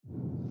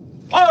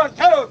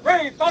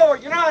3, 4,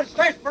 United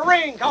States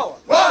Marine Corps.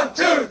 1,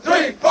 2,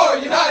 3, 4,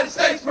 United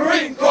States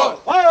Marine Corps.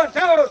 1,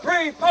 2,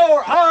 3,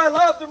 4, I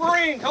love the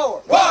Marine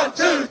Corps. 1,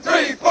 2,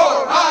 3, 4,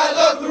 I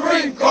love the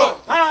Marine Corps.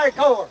 My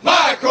Corps.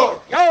 My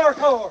Corps. Your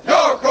Corps.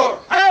 Your Corps.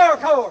 Our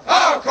Corps.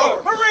 Our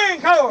Corps.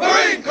 Marine Corps.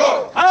 Marine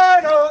Corps.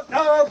 I don't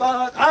know,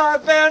 but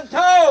I've been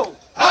told.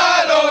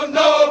 I don't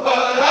know,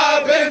 but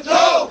I've been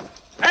told.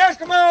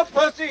 Eskimo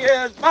pussy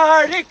is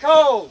mighty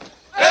cold.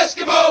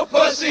 Eskimo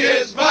pussy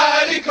is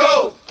mighty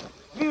cold.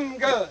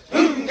 Good.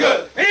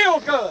 Good.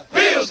 Feels good.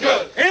 Feels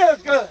good.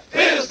 Is good.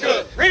 Feels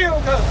good. Real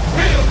good.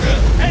 Real good.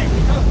 Tastes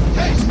good.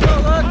 Tastes Smell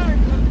good. that?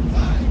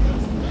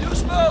 You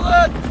smell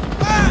that?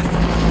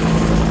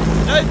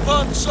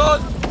 Napalm,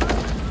 son.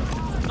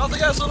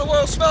 Nothing else in the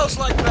world smells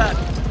like that.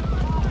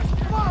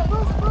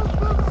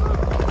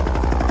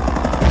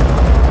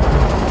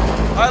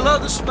 I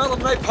love the smell of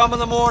napalm in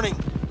the morning.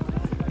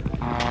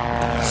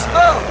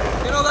 Smell!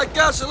 You know that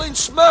gasoline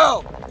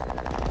smell?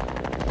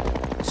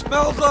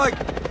 Smells like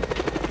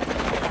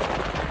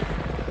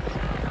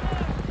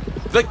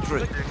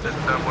victory. This is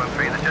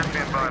 713. The jet's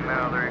being by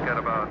now. There, you got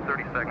about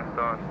 30 seconds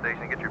to on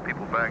station. Get your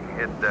people back and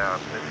head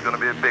down. This is going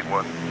to be a big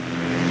one.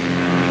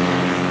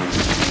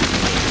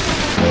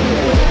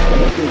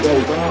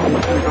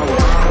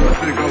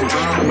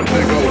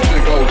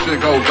 Shit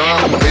goes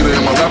down. I'm a hater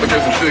in my lap in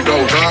case some shit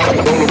goes down.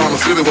 Roll around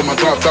the city with my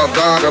top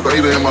down. Got the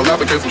hater in my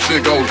lap in case some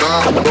shit goes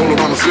down. Roll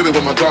around the city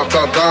with my top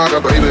down.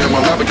 Got the hater in my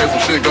lap in case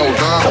some shit goes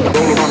down.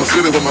 Roll around the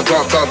city with my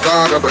top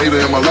down. Got the hater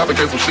in my lap in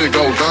case some shit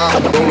goes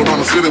down. Roll around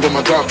the city with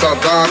my top down.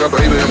 Got the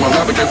hater in my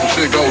lap in case some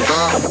shit goes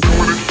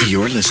down.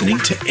 You're listening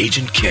to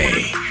Agent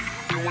K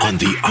on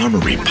the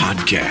Armory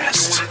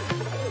Podcast.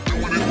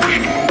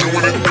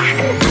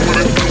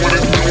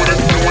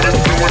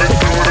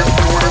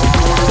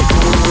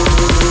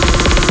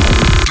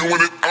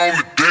 Doing it on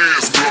the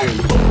dance floor.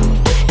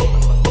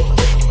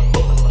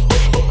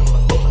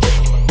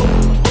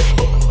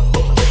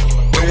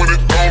 Doing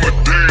it on the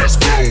dance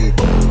floor.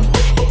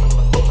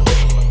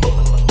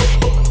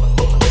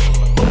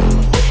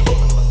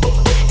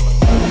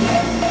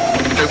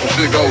 In case some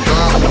shit goes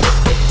down.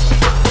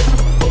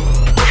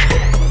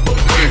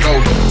 Shit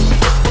goes.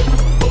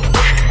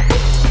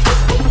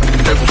 In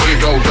case some shit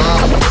goes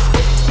down.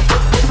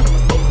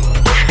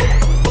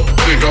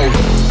 Shit goes.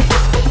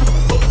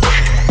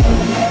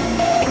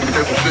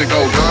 Shit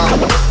goes down.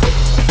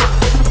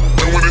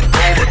 Doing it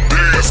on the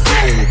dance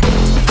floor.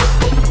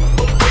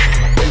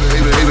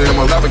 Hater in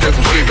my lap in case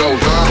some shit goes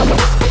down.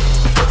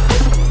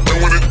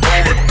 Doing it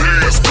on the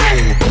dance floor.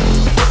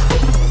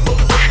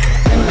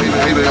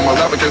 Hater in my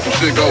lap in case some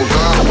shit goes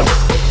down.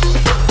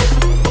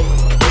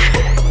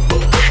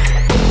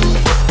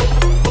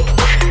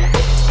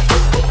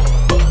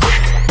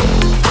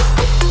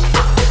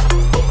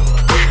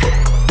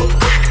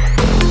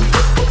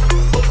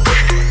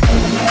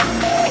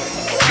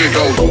 Shit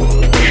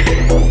goes.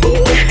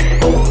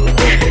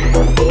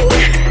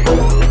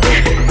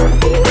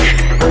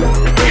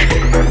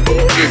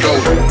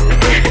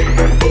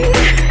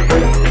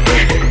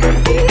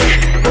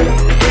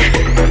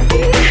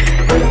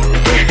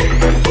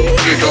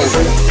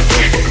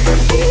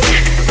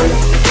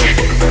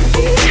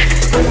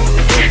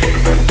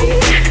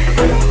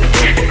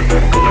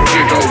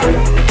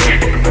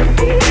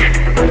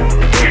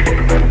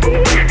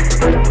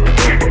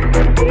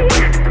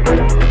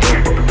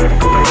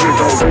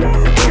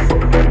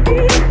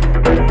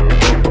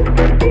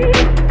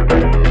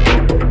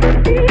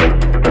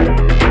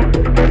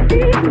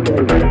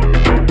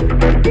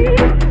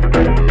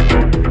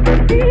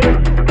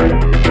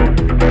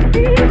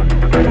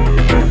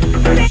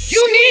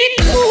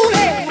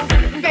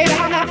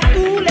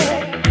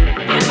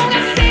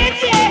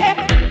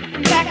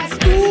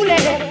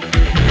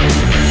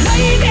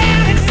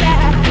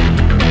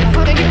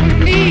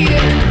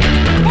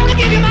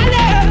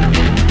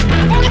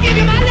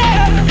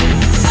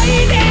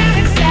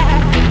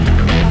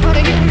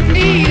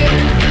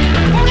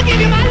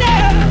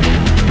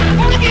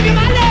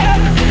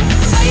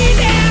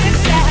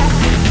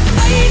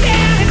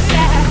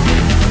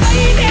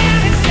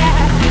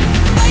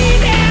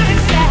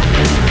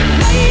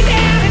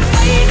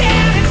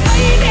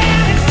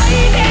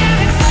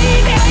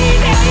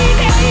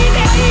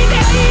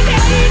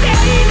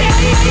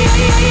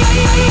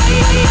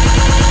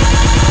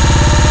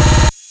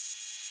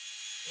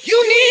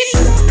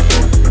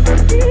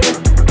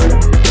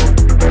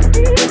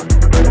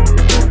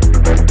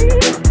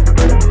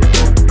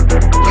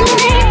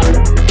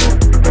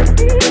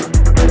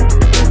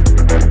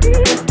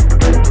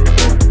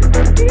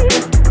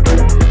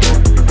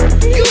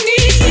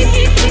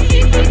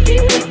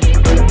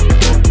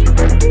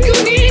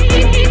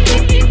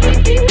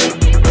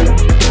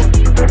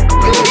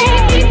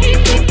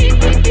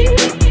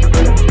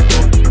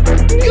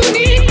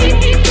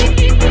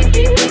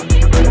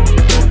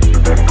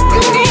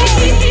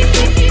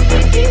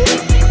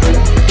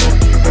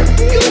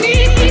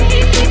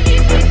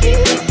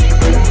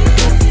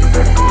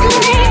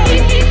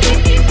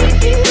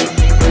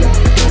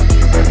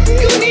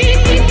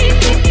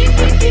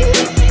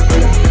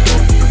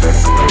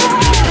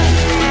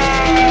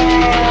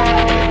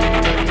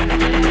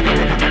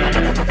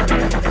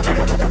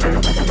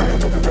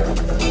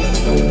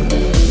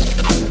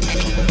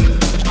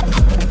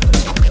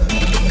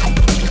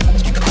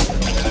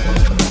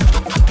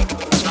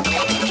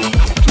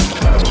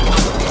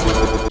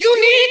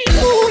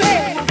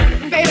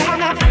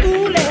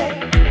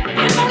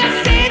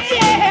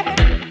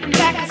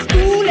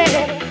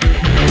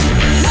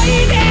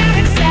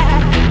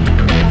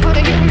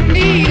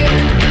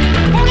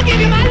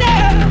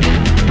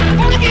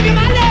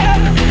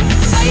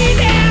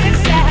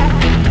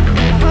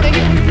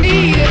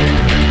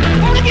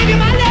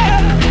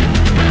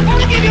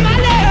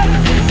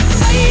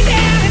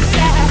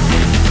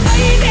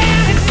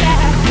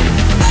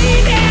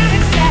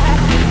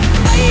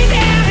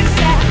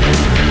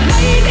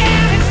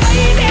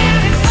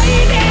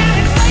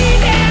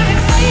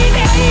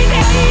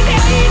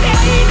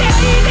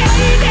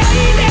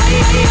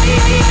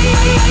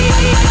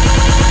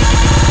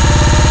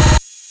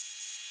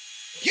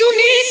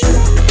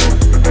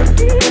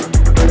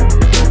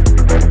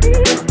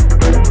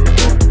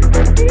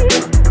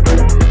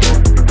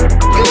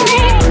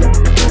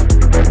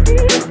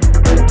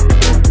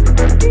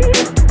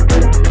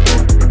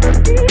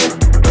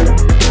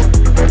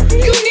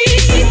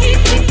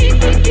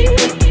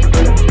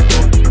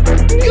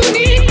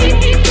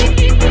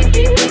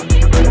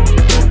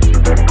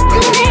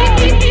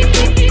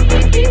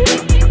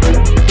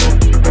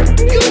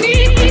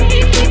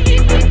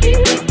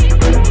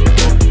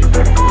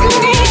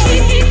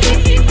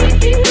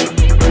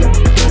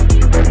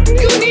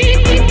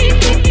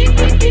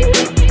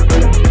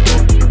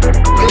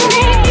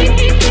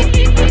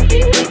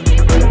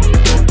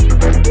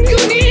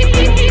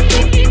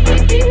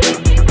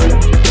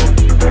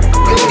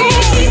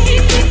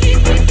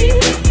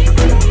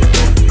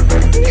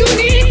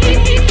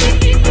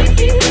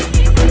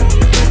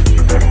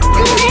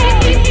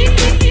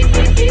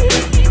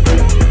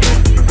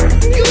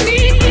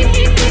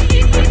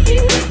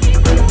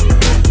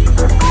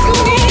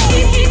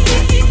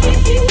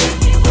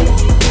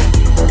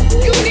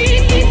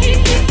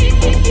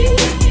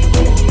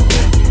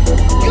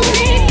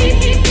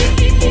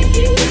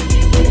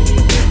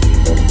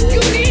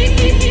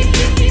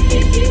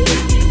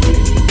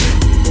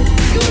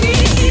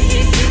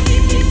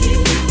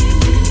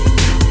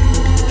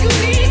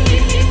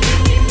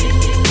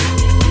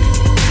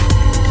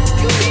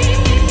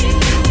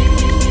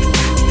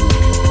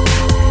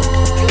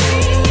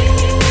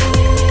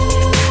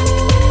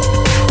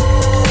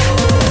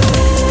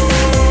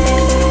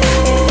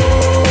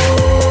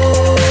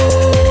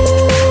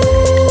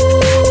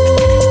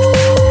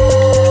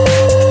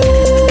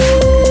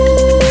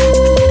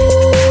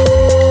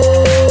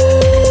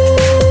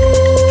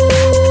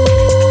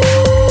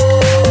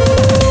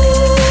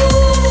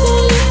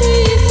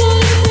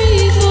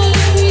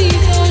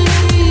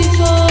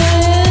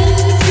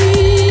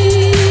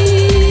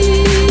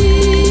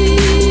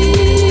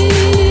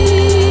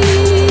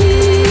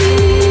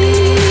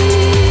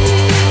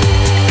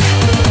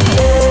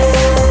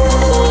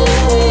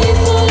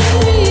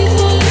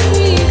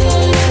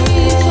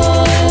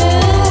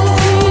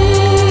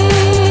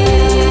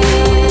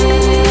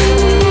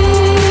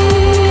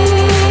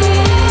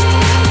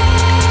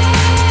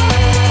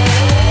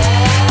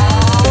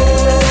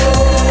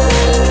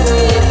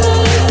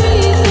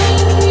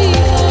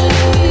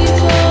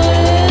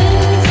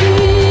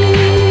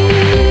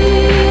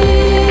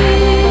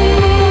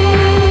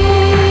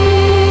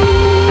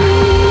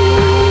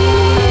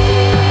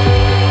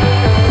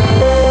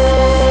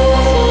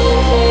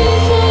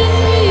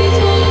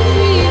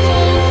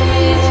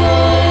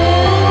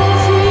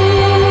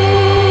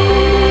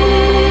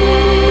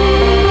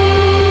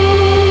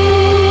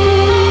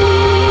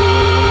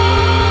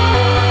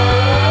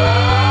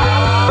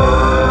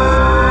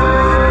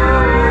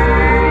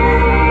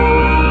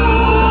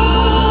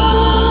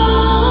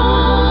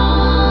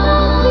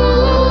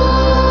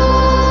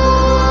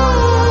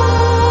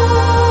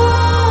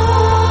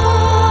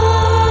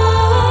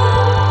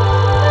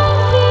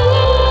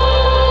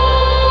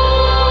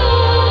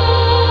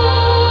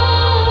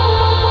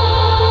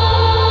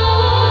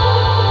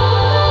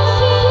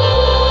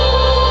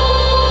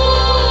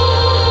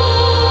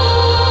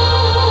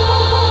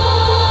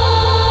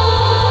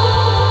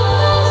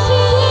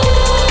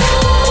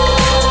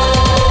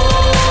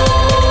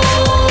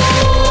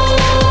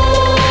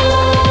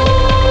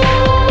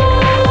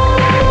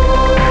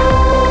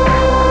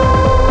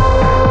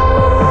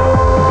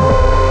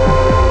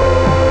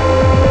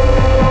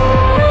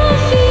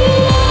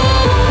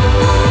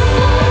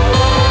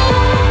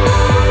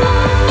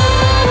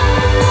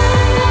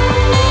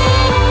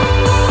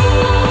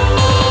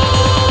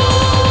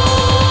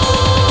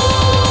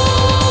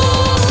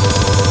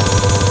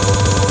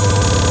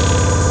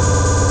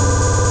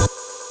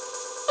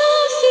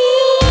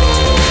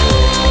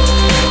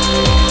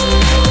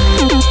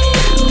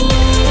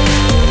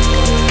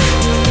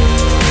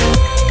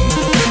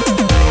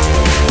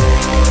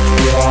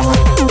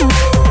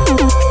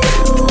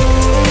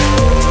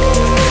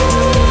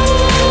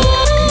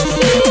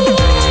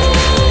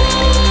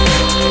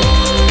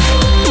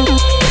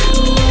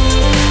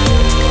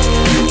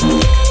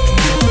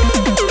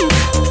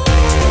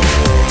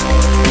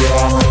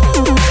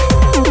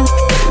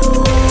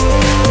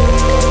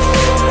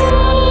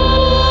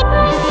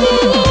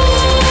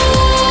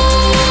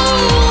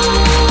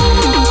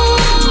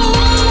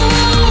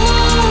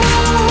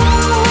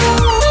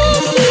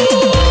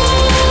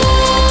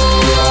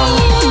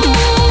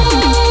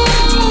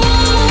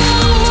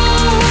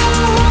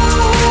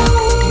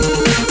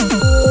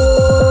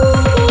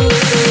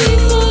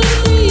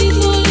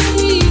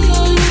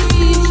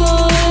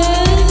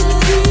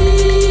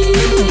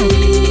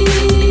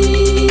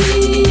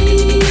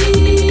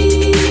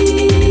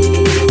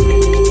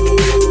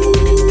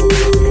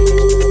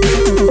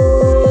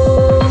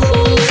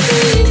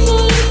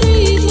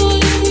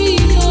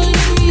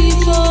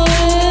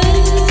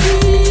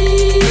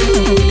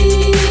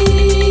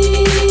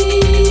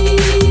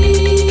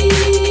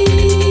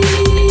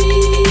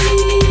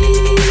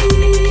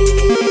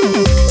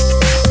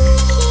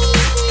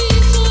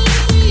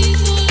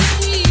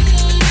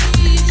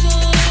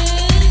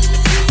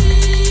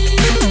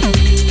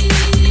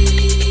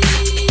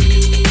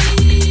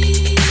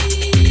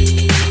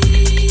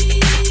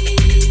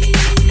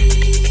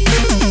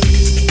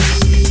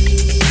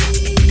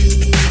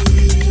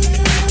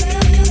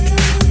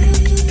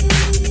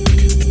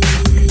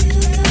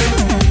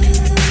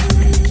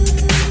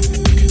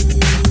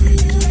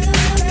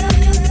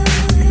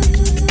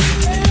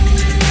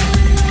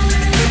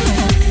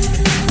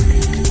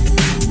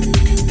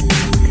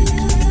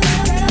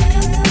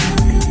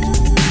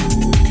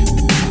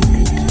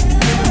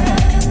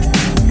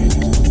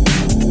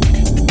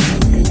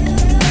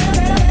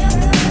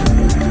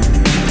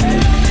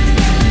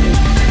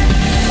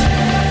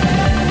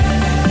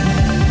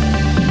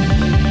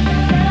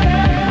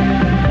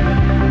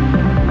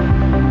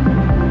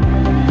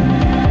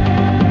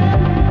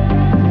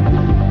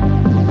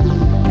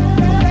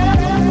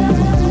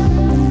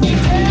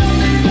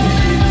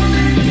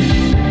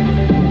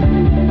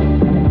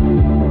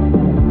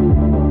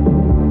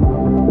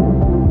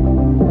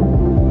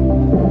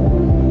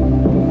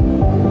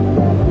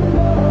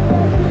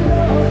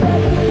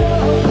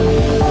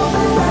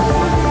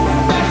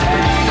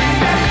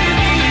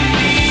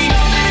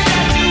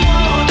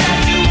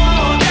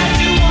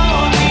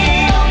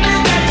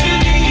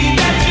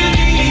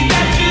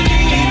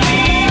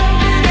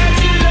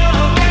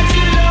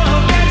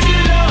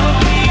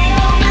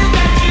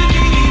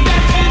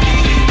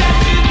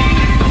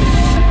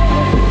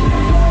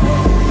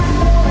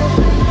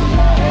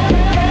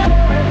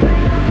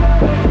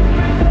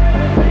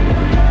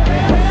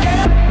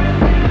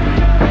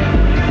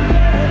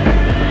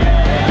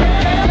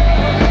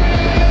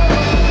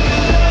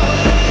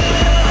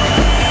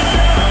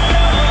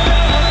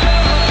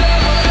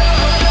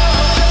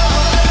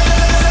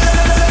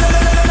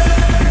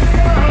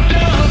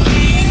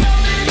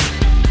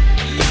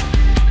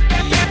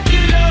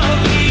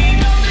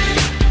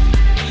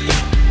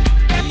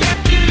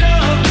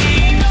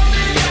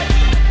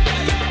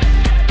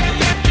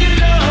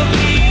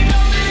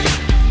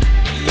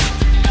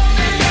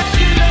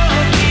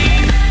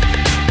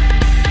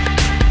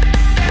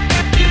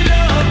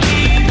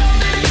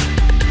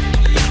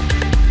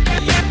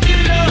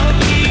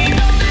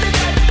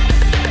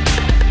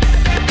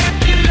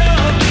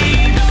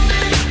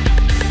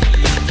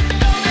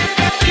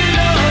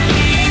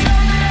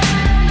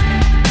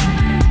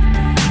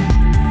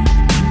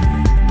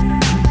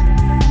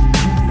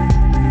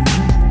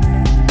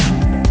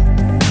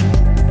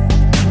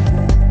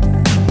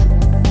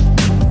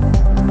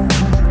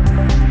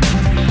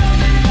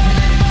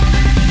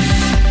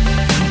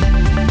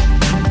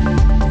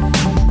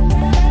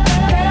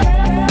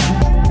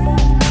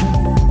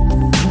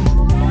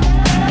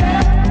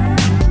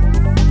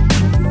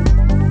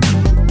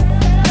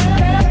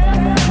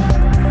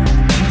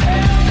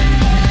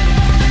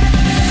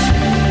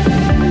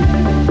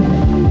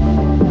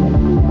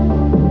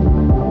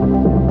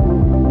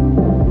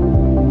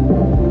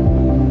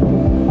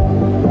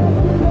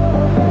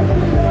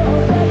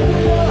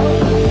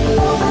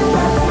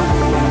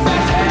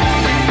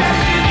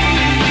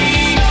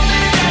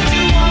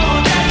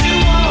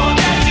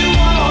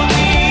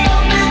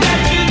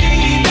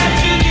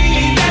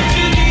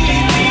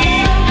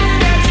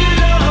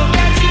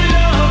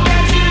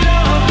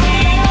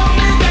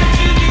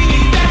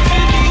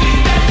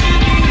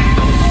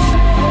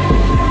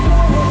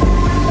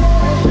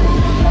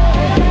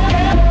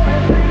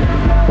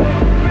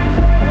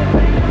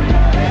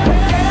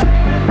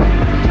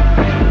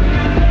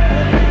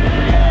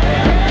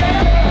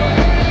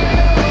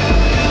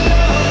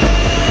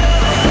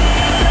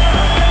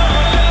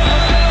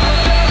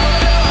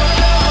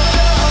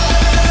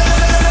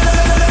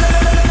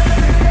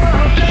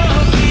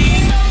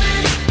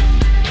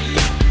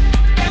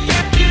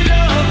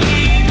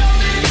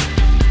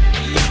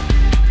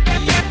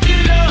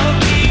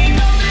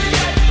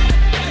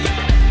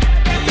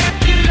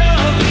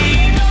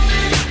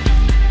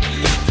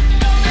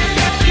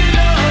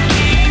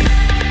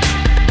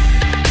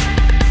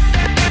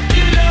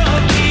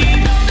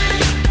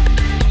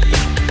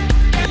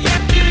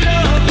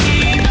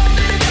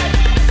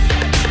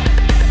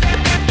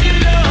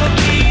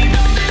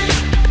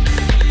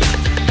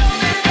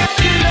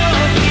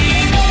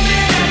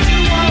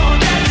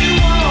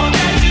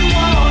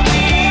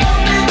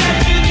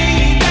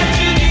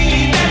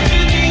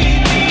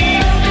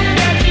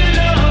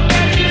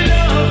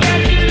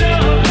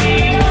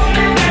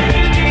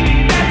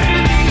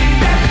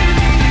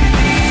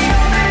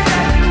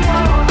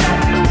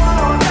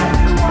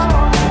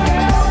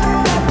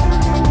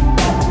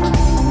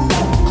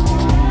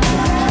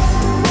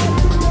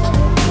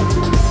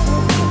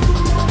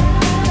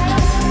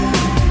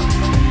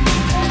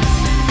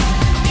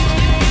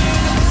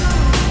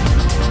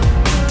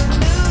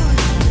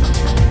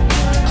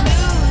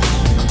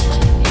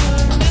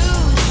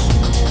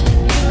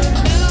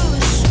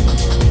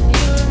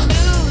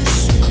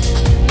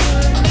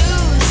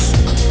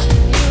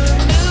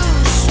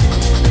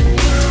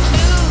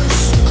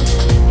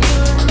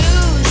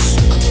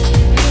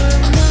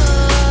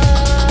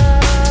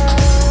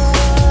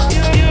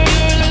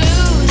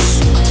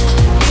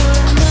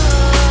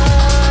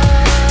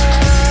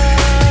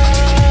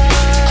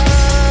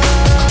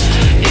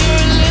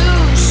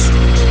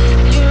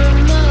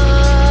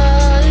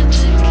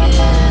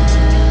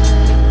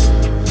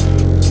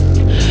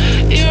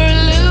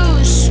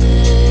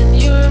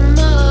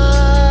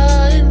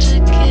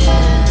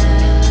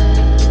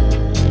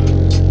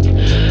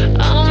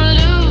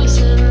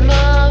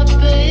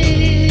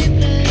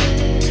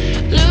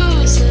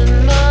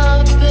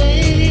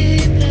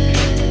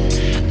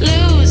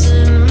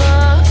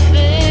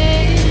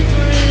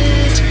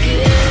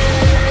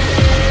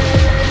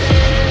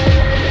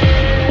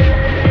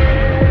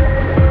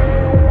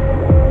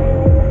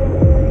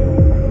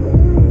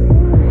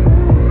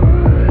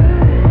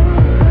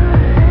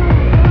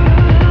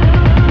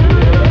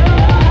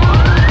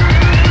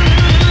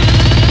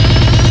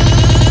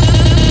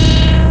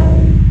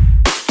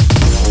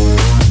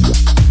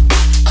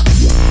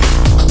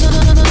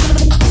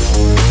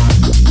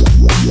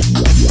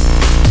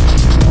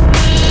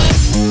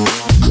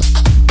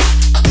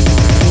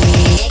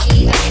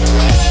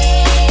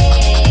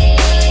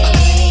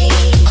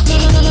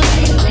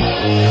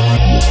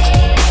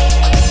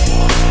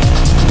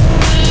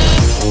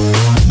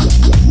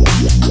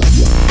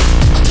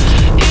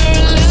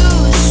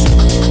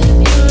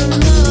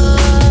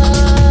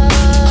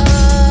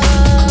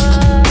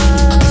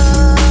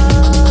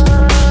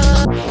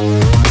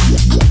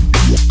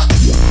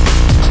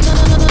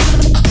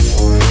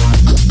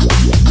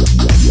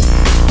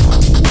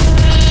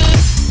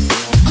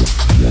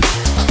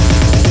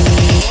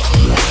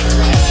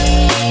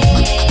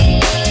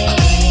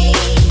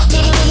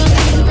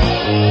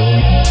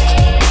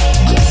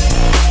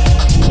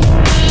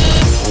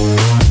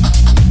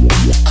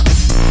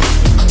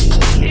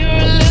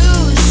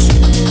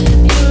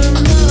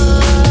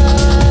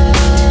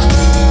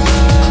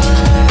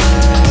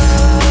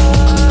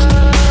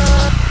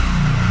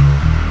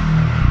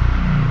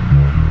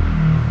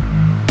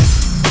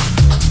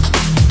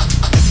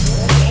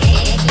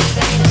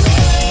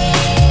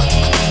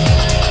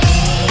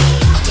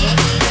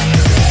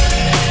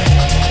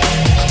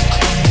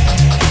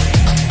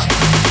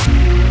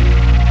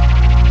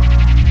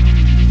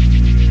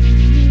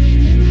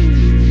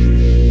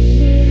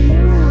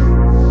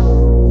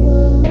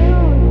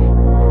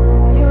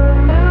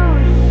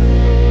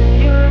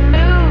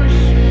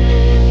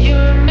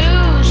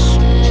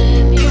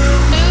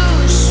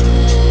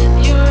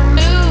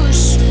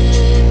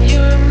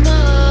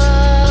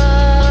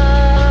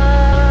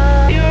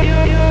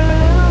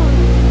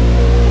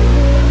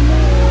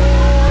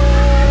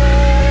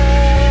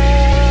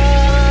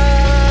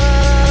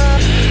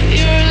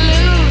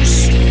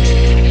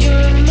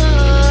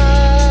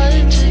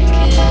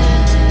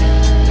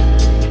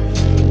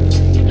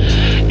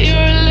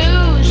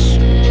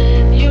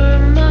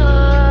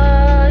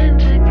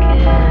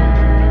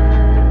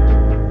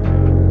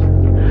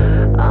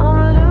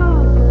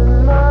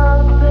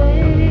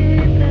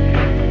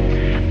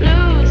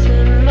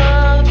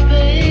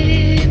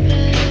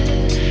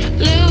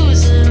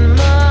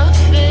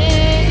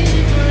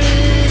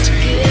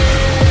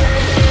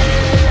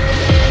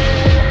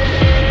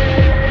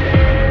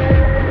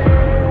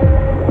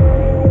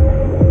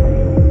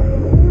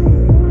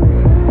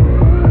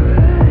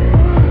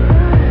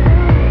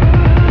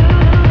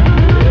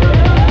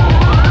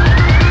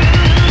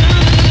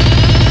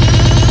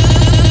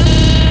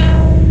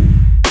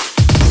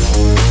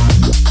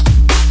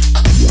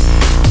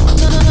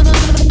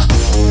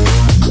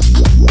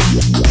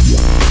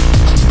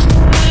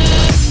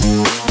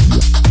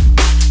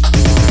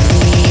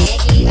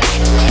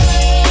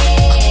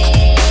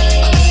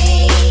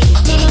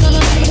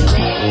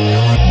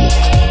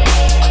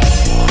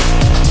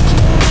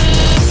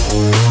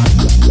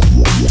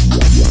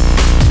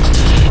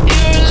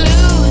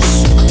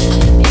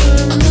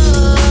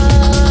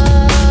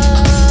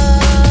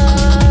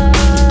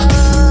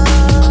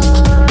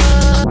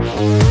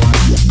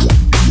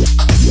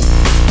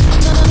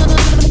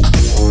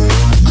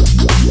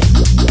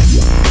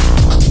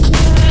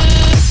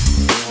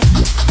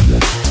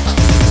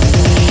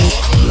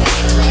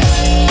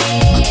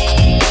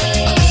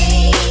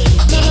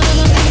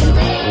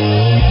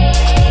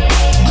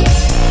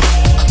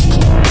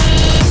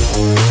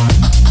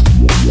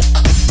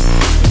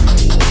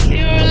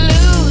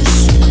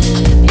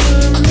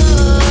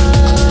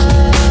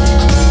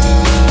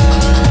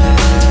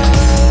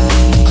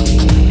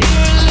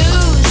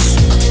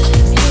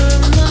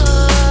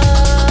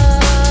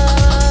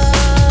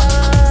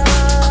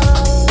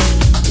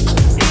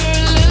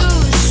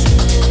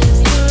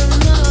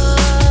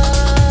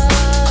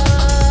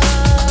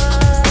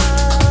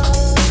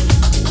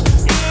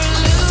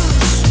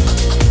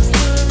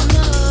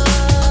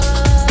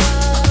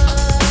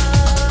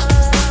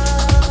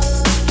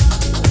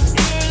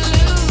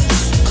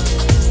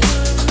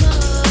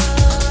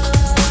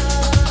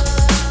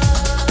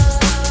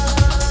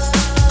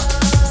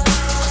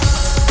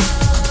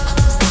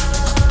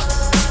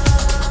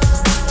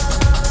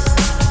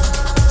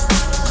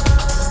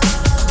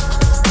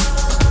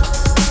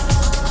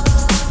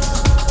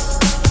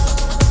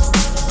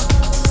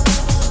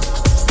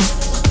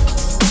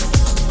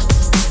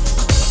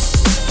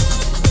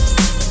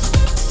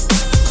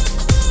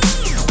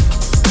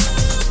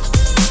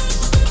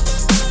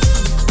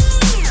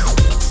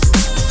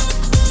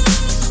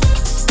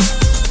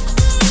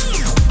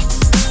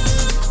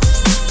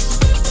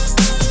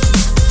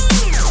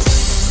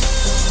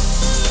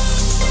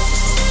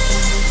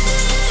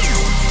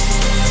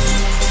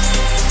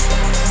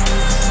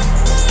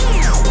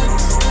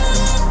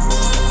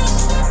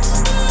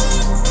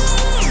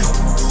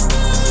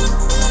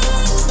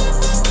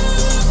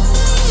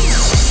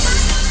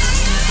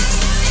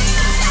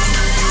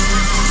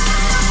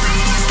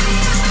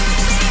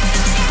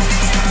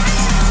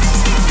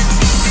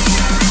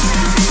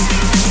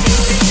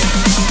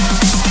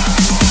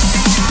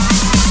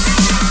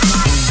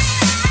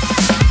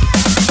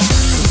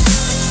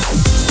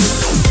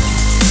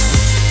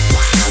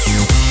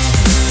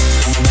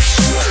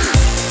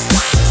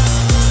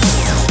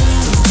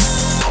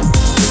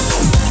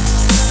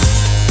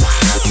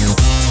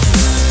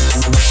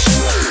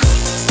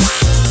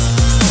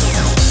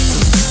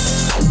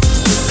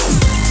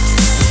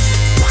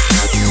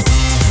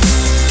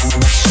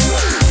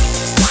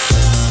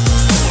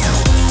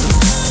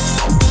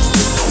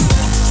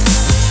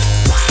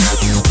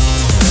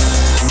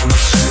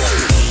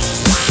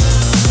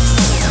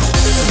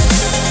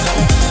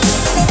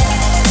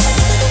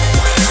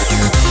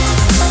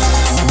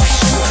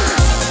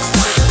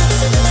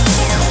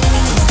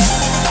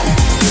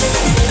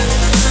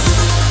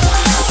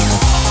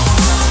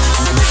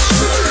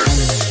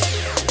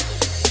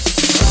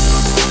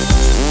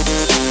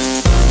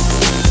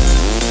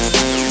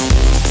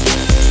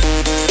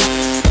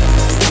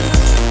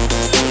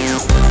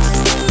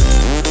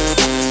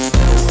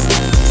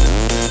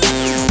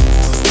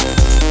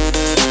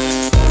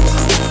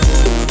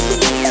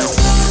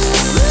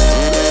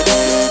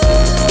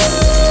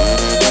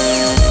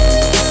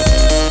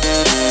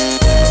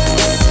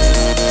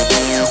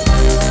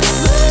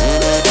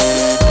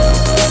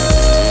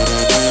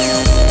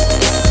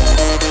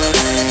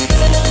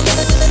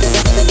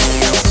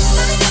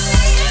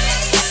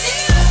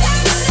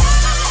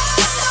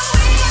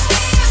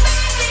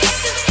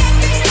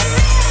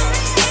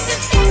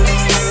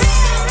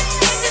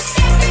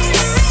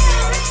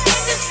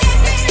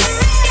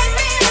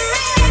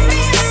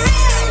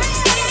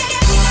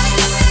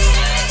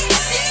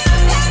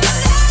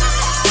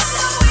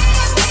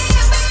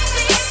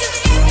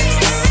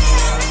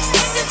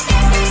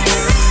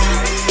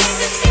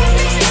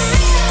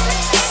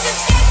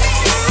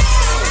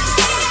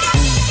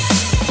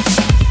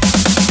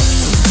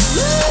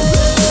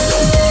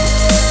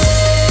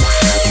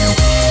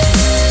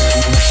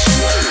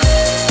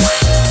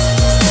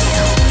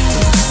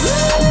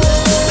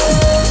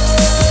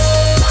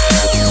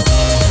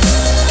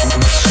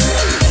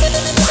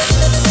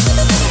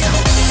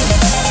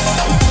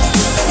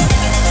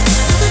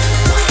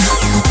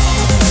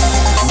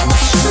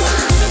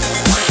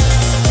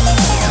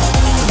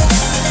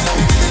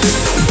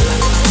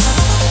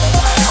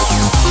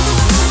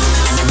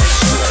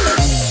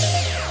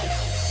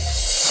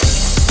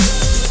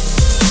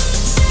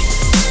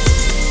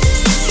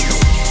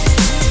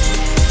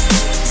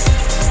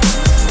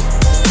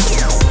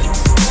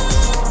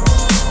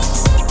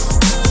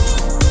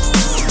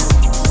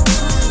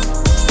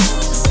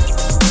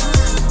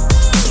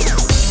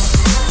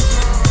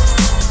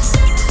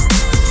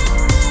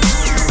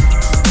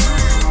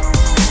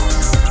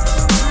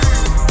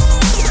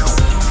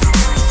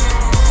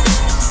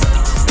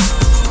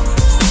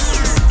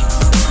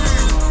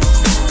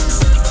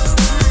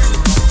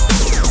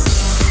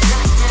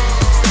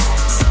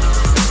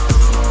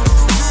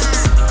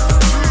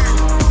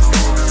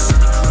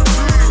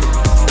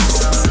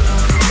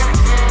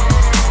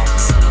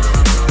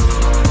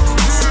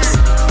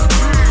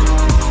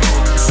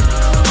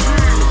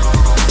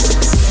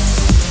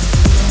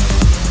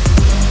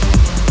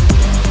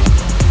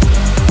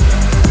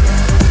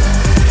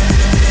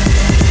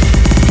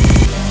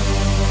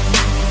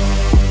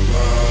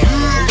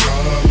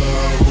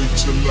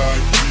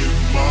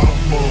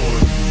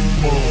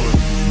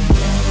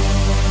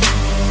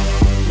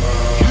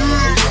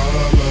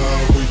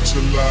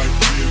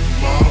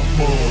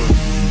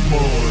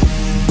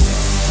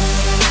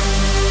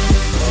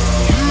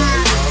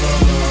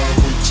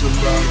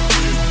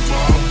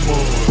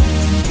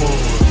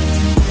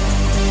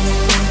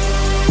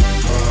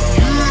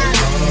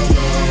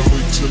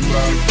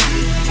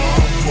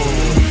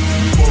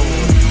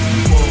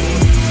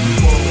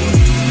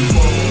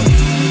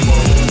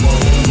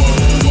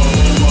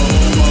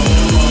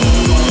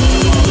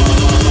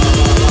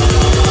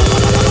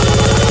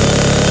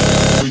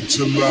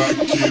 till I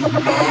get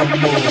my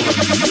money.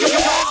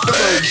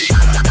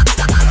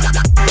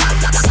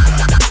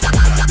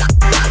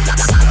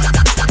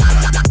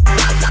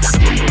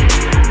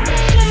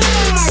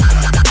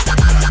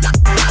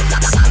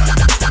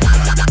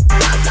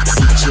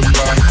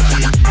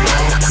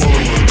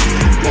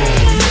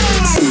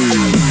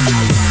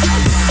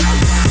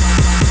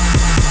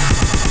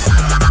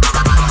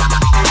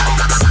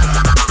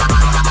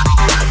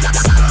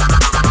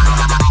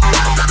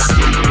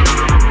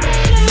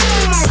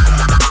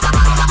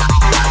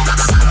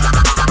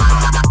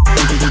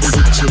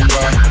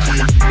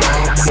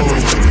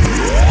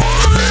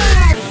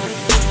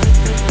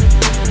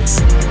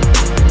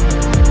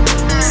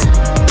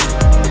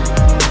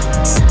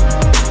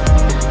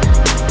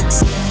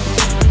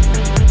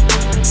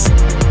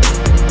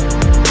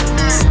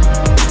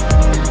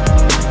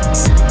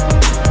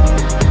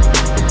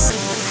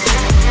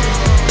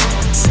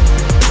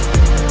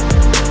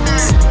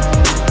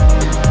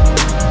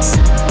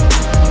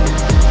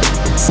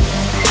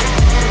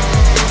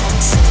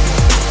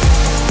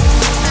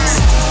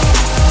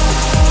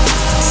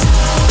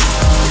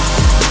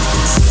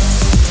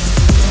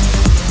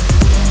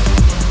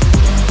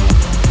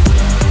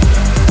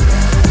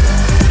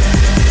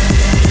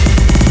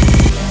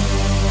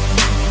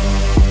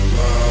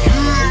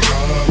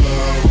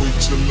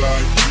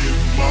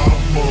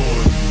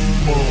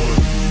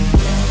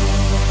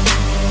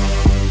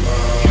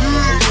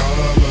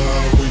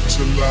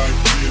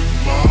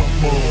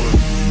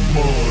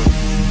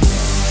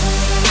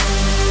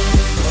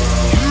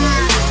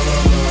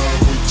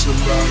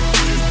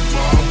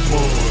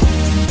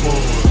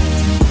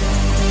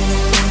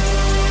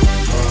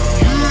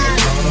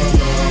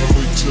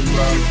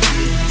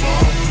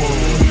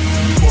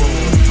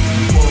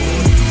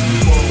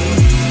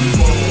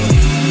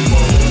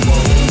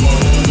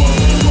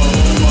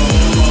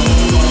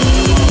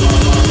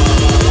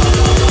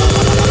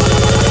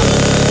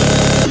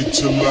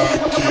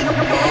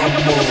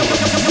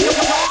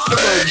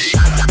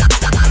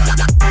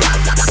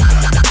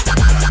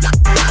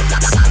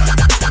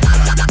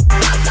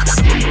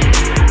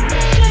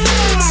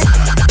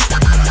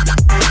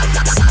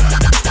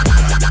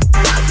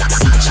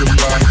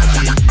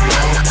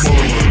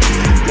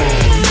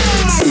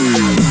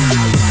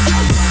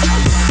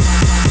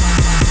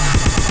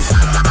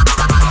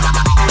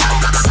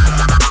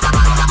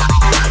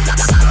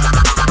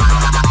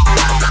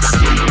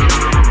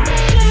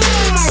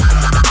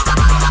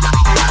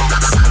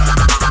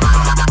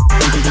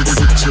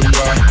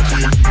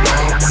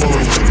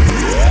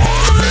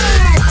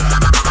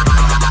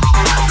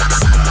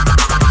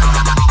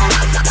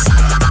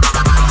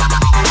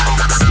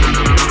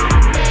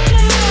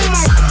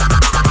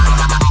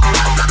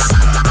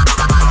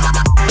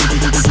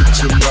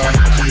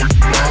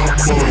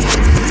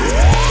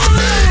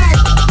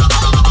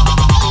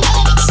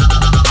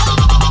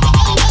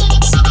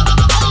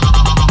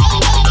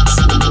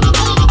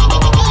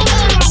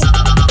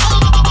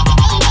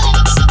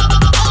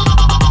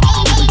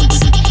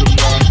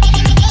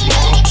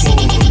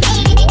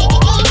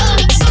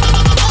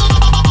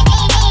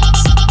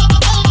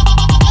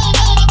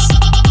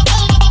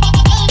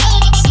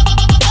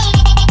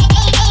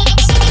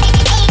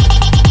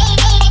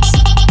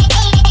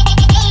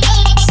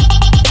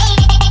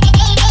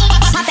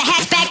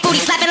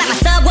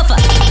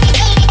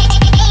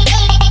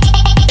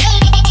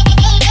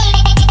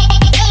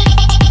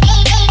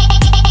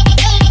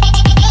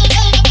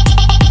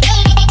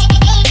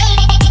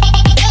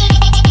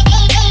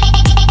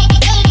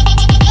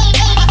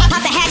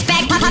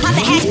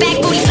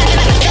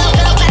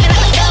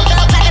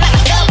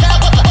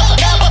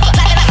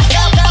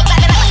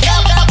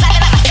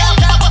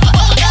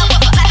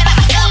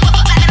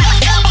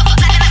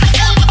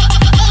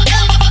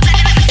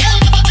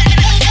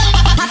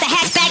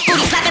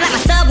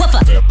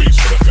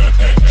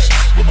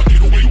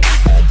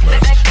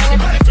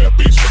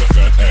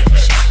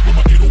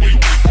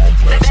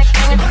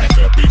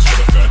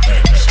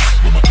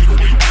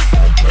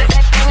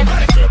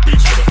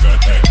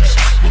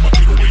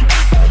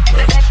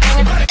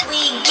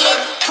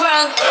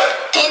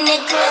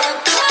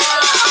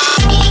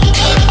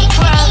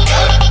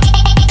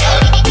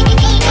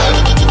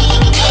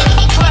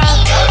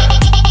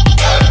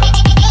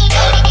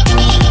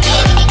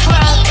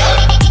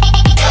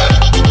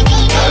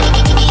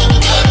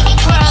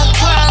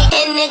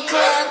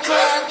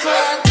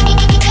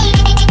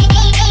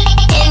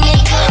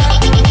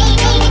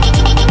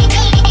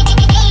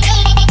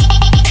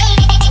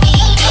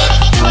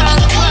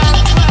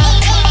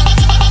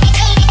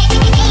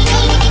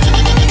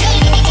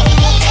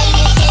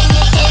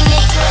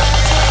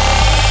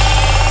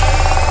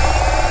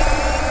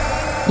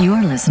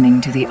 You're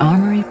listening to the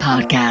Armory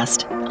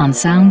Podcast on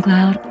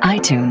SoundCloud,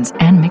 iTunes,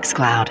 and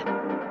Mixcloud.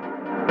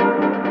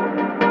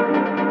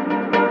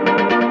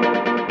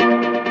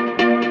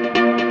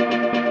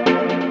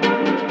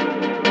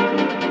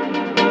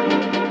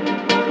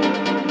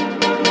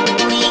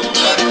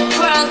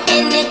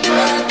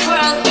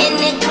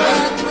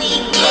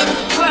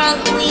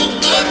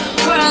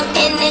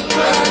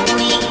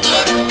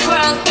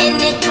 In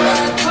the club.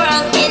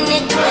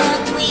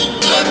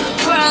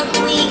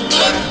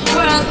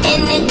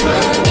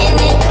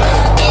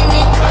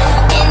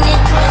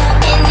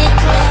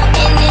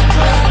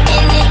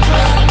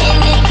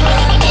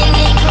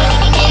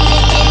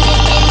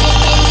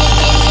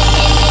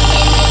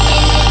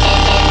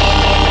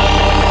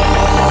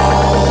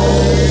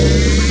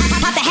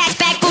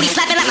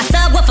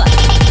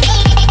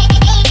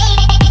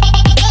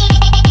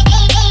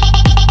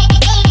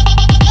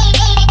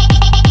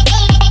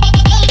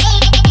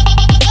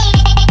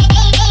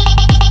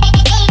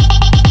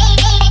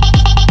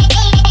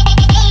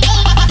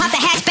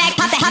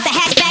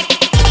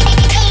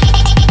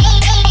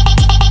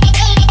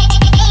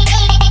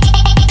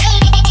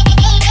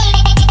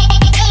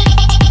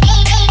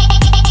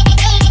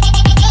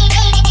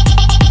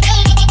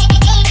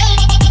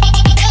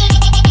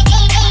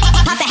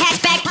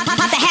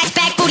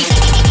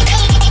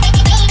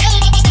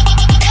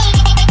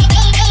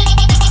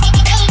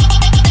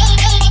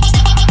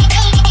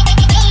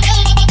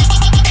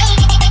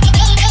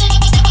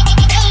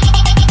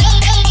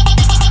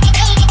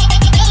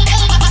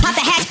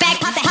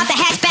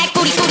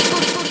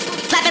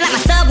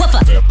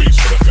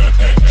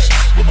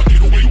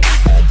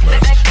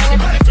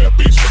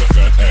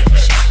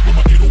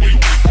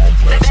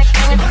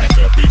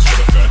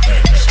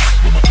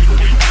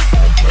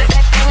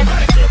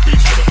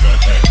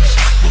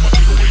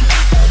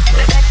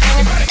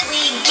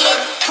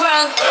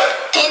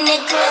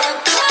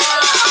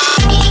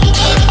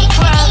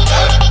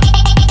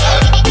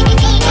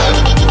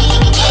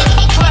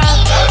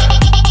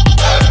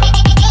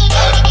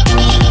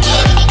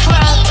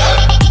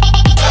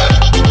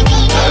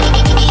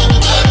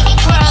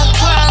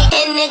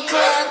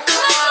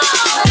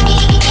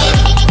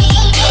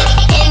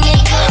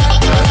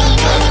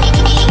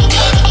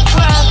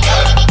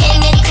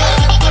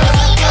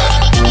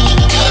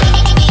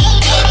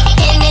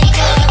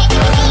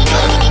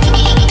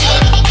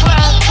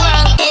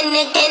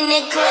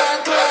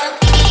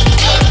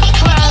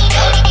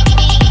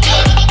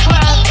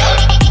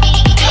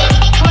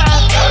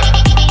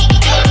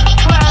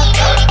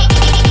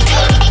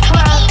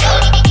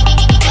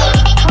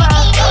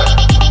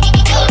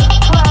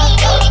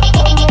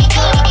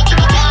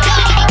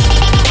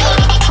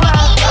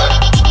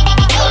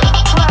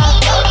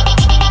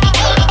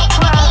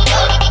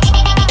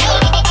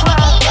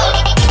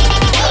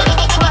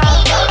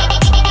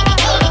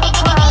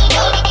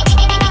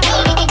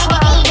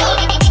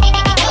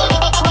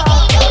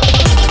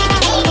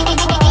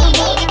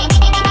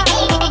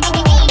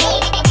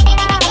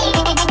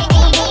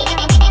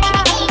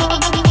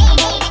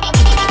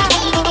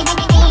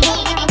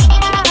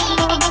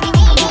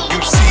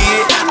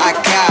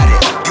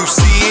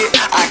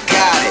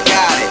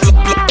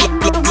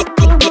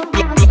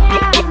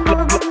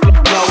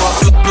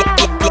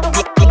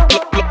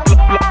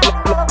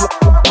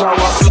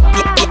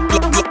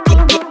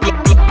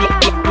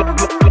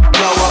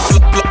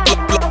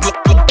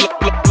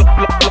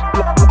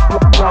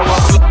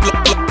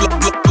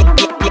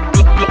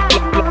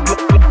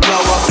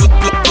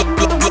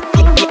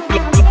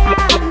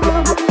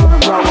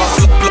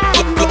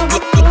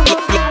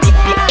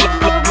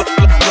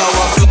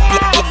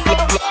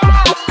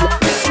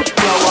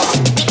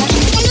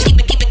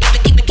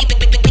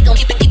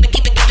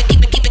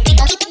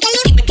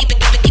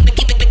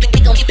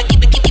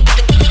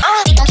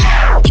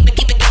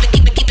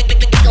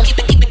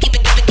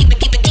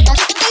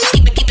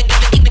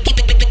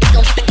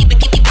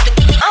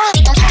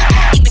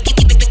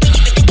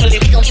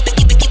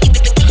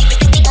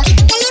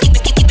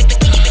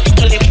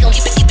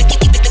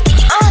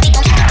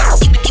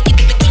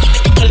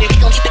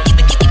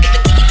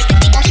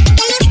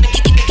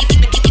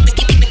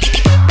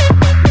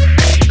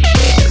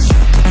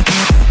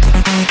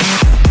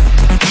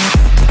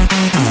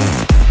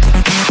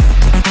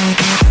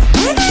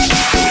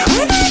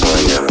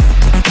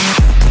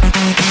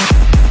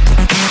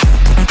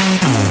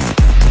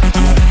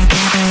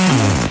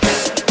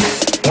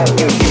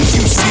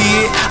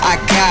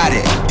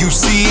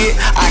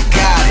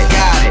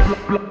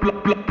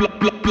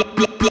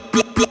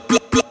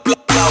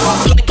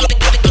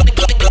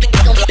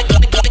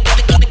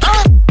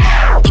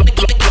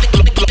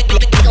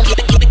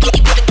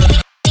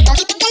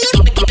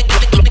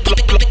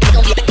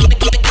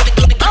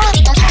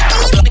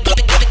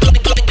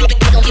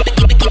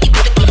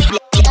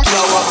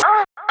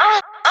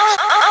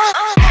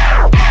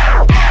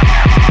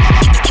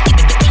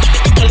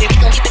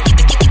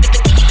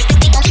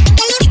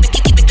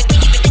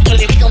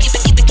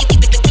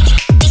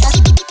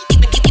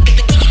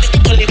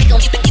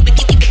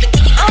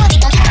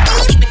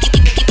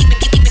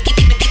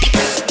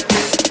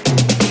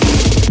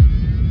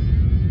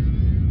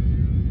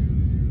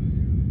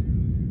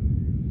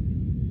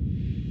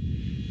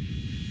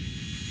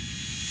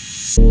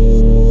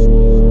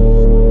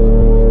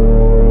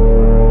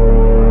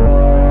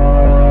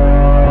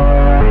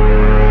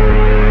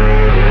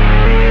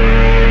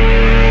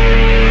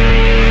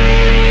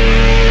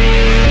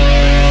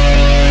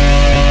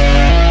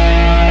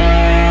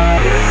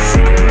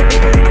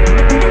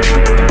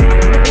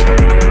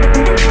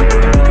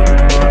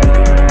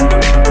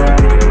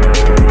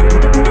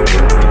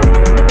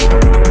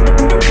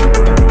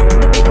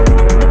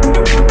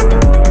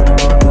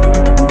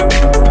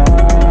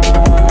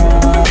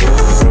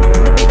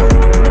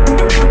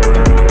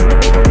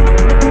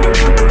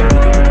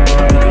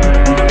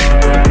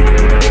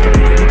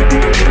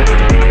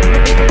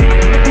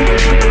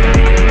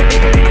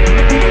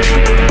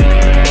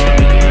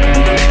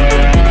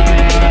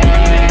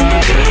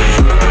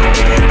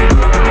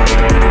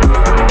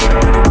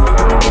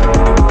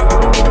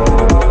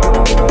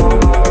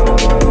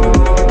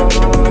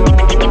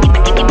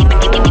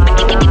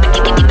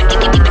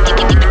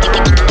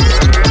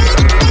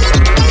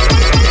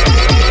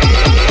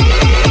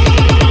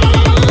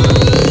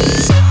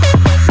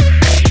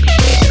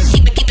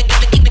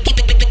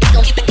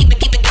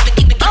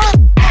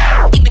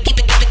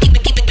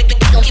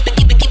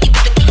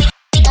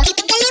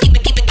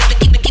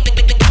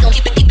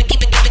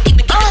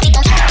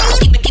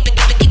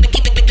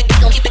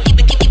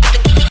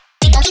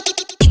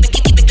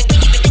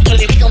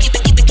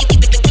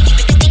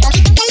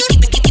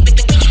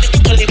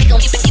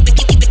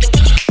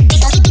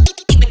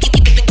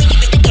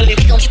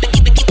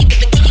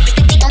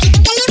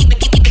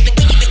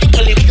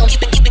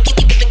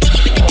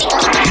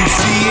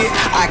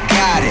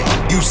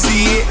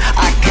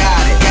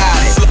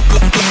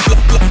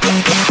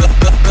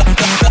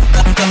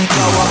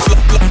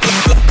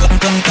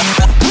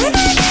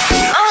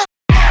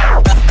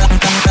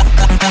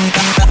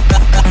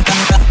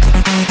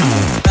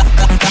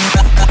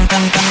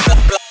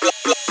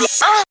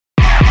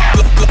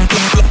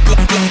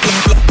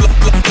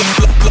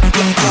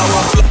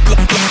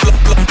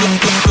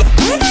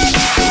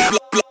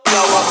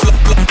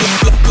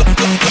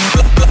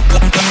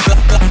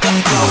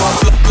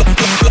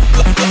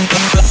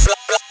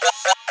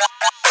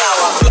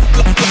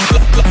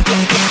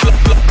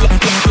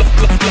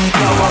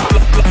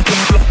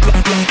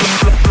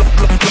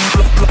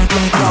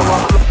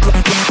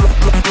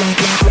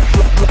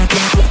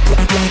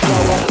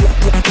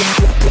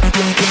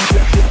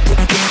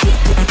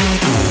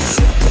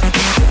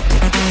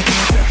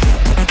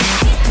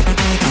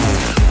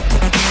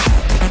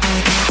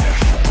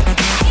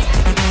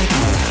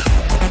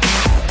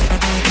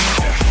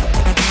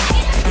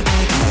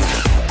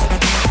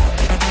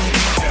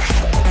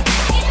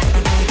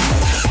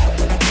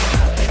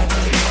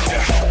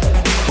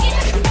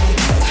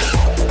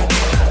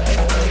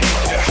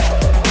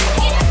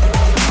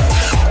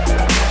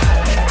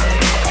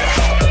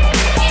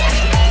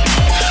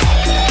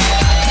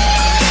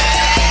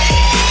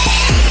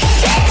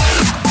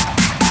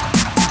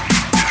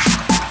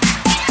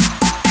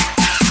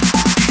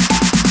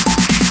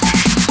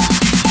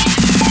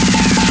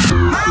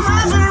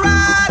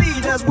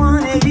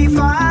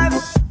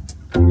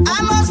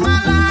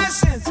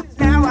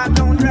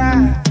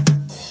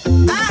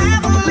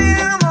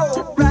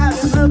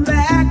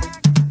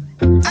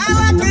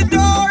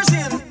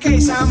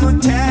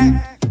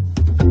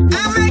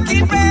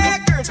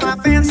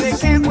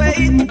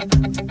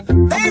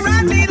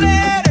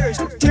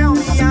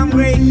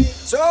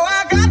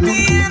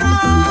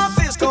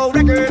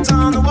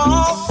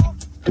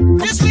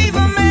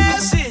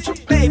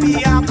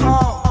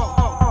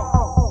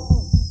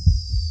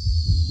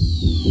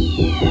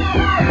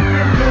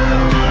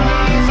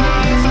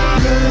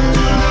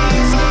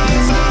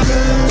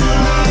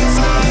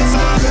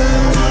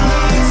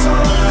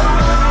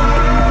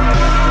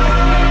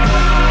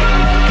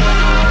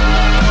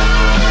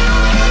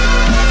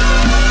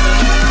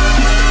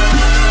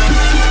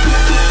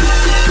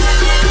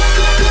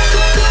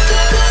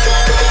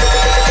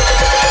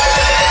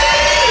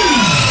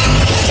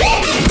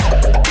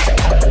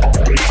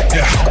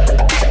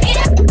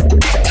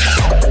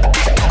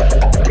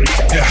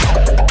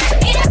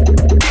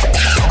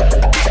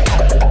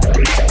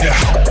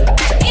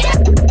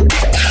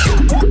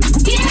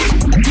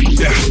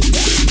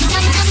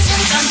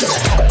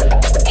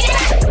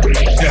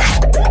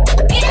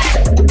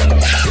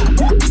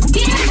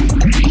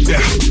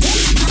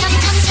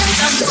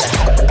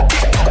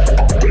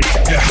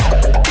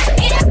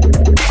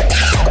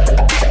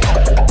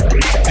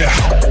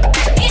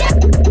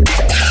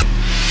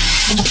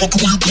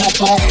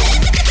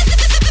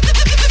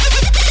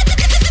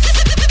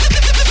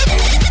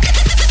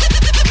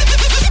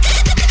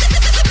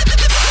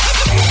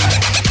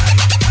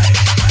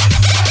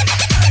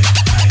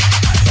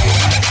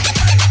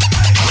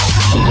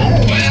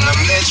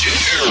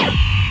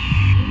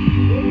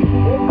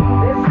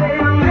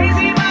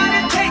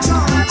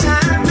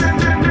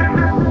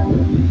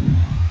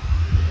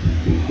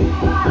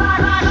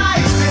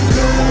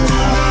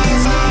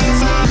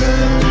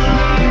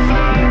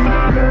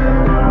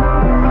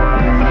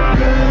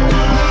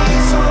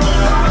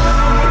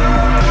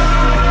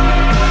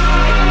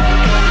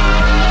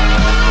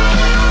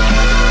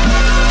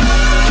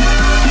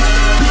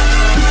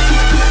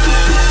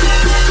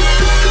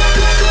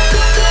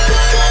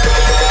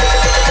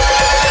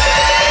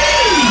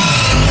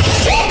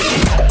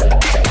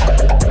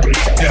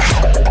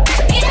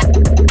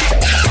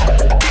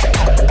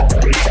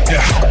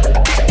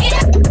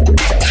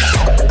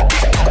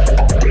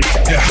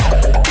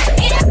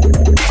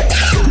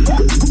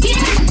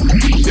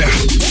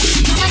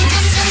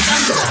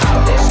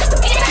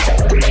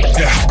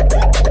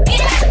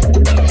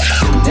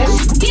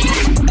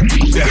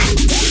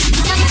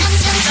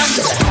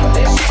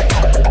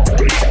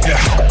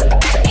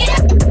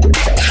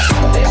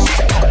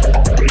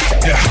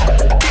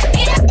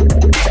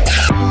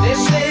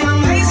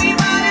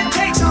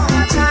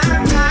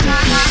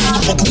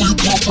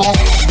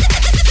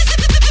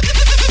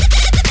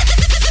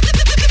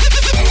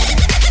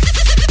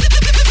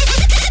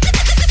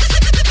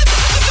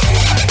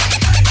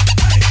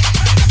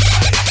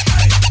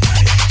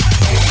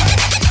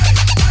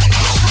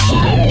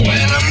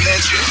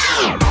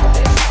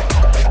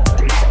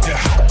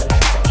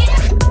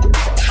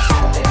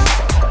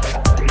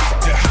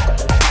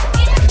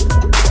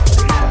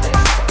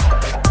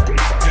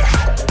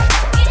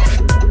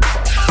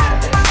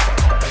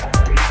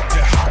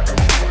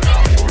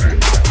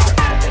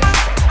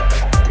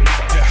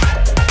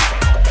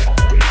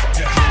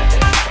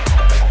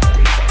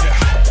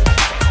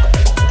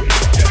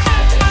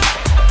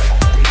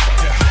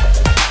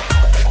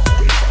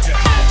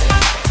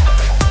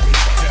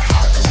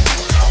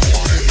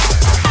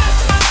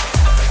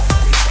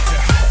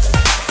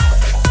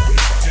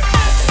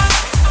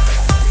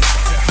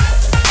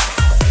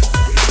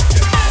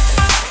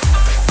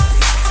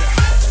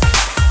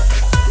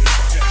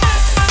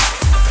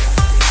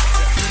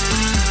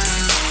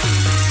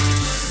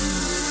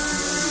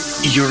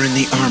 You're in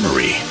the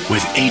Armory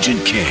with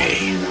Agent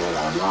K.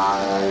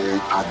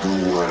 I do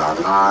what I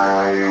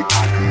like.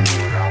 I do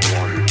what I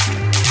want to do.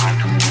 I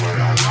do what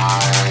I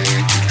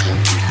like. You can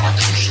do my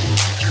two so we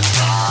can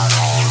ride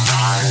all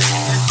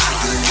night. I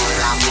do what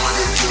I want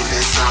to do.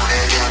 That's all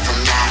that ever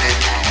mattered.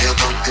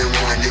 Never been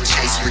one to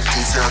chase with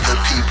these other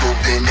people.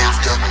 Been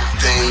after.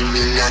 They ain't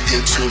mean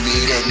nothing to me.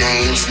 Their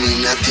names mean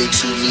nothing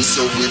to me.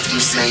 So if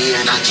you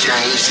saying I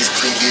changed, it's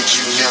clear that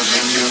you never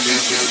knew me.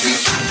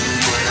 I do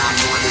what I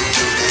want to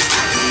do. This.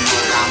 I do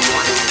what I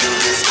want to do.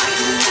 This. I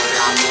do what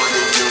I want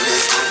to do.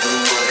 This. I do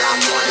what I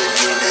want to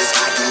do. This.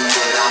 I do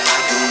what I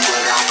do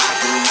what I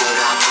do what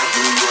I do what I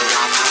do what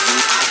I want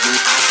to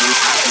do.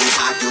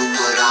 I do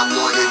what I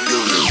want to do. Want to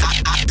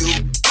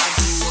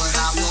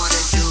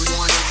do what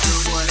I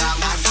do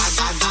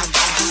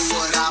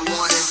what I want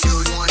to do. Want to do what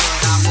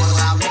I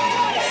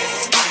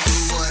do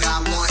what I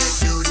want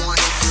to do. Want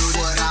to do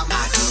what I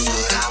do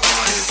what I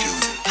want to do.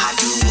 I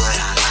do what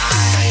I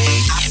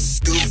like. I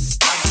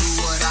do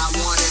what I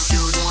want to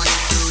do. Want to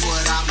do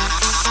what I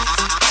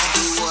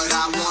do what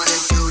I want to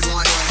do. Want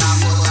to do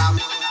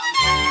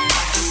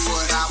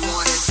what I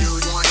want to do.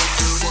 Want to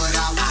do what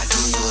I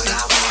do what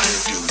I want to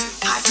do.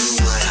 I do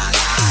what I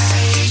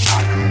like.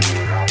 I do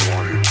what I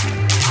want to do.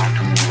 I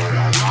do what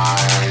I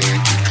like.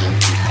 You can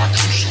do my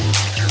two so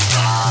we can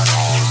ride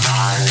all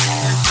night.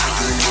 I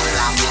do what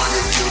I want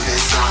to do.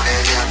 That's all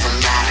that ever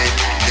mattered.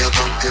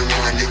 Never been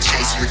one to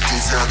chase with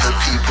these other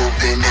people.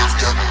 Been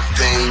after.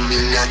 They ain't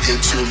mean nothing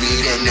to me.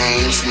 Their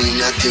names mean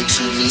nothing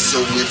to me. So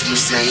if you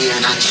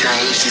saying I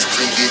changed, it's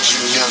clear that you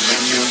never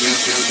knew me.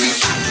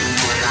 I do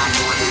what I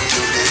want to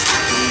do. This. I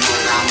do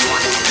what I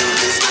want to do.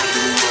 This. I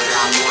do what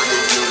I want to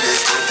do.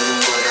 This. I do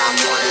what I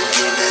want to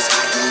do. This.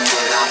 I do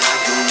what I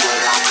do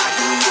what I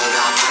do what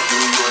I do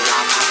what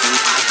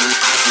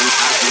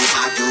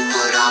I do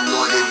what I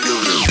want to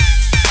do.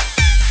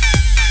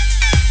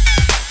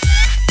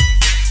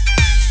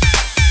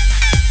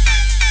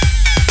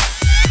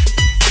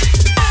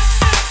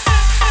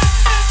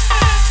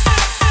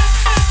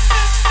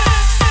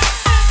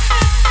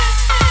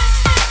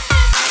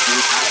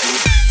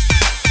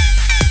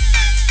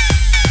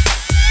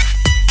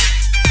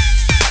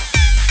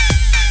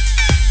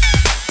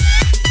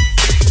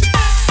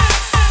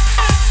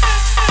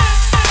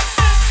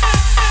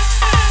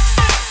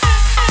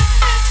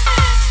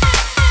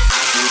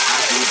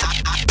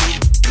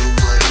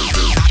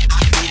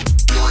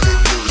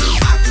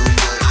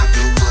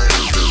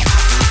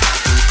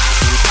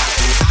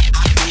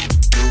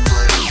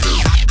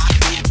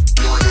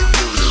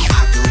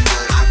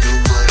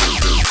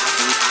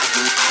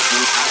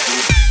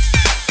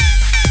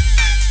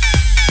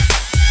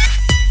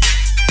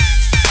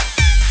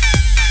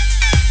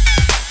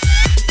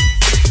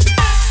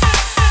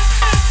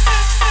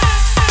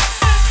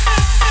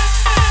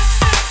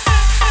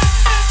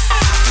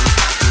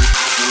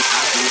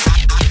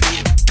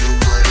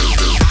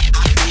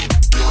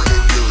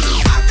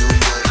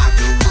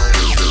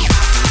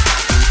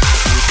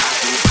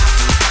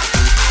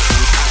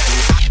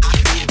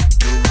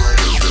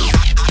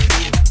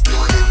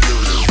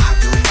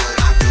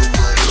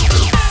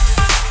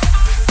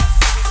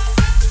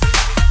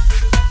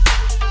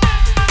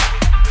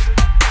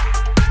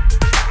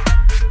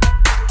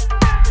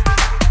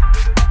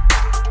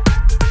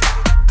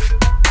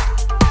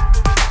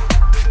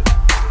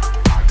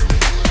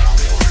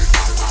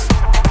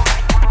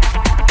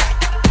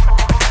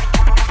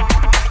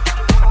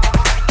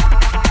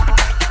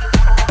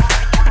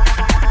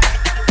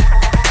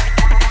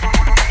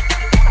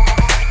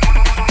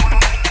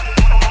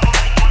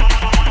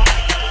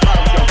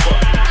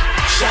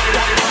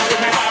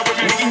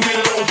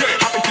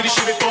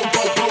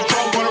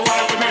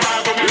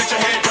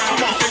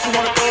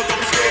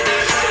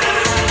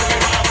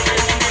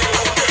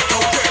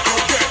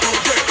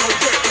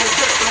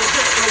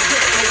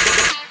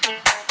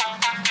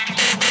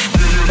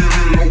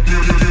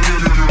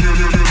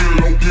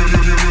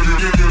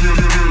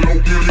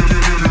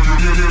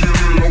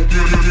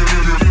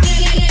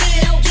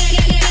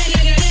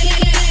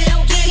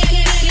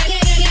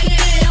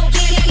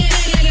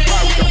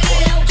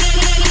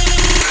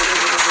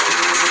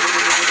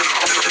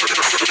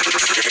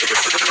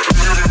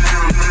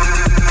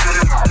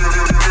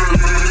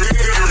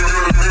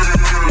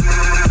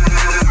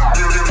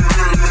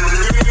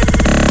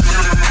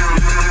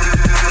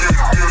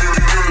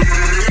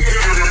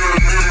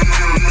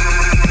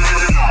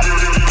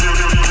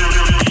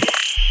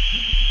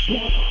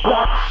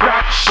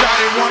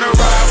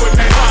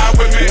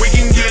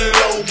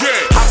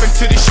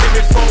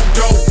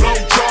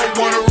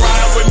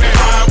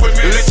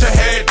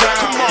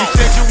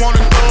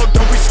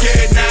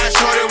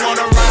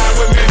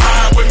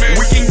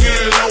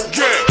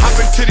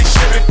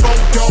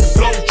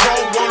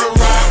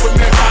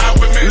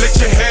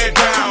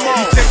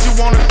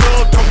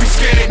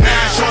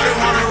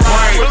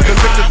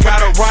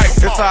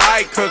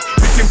 alright, cause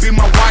you can be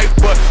my wife,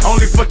 but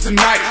only for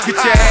tonight. Get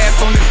your ass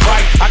on this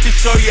bike, I can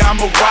show you I'm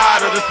a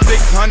rider. The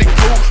 600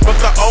 coupe, but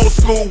the old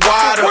school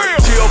wider.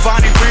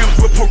 Giovanni rims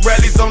with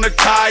Pirellis on the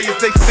tires.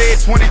 They said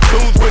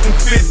 22s wouldn't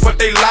fit, but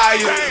they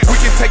liars. We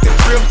can take a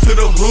trip to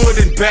the hood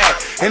and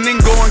back, and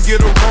then go and get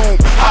a room.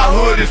 How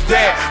hood is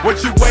that? What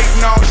you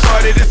waiting on,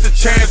 shorty? This a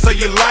chance of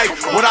your life.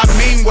 What I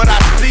mean, what I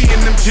see in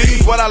them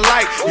G's, what I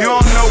like. You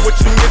don't know what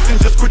you missing,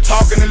 just quit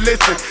talking and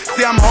listen.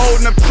 See, I'm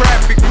holding up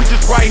traffic, we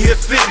just right here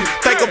sitting.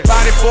 Think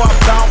about it before I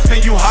bounce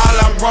and you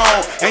holler I'm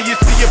wrong. And you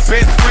see your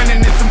best friend in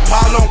this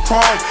Impala on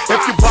chrome.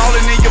 If you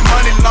ballin' in your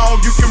money long,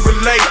 you can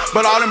relate.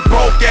 But all them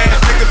broke ass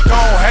niggas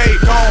gon'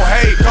 hate, gon'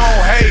 hate,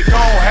 gon' hate,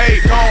 gon'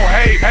 hate, gon'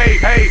 hate, hate,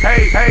 hate,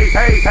 hate, hate, hate,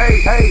 hate,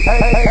 hate, hate,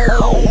 hate, hate.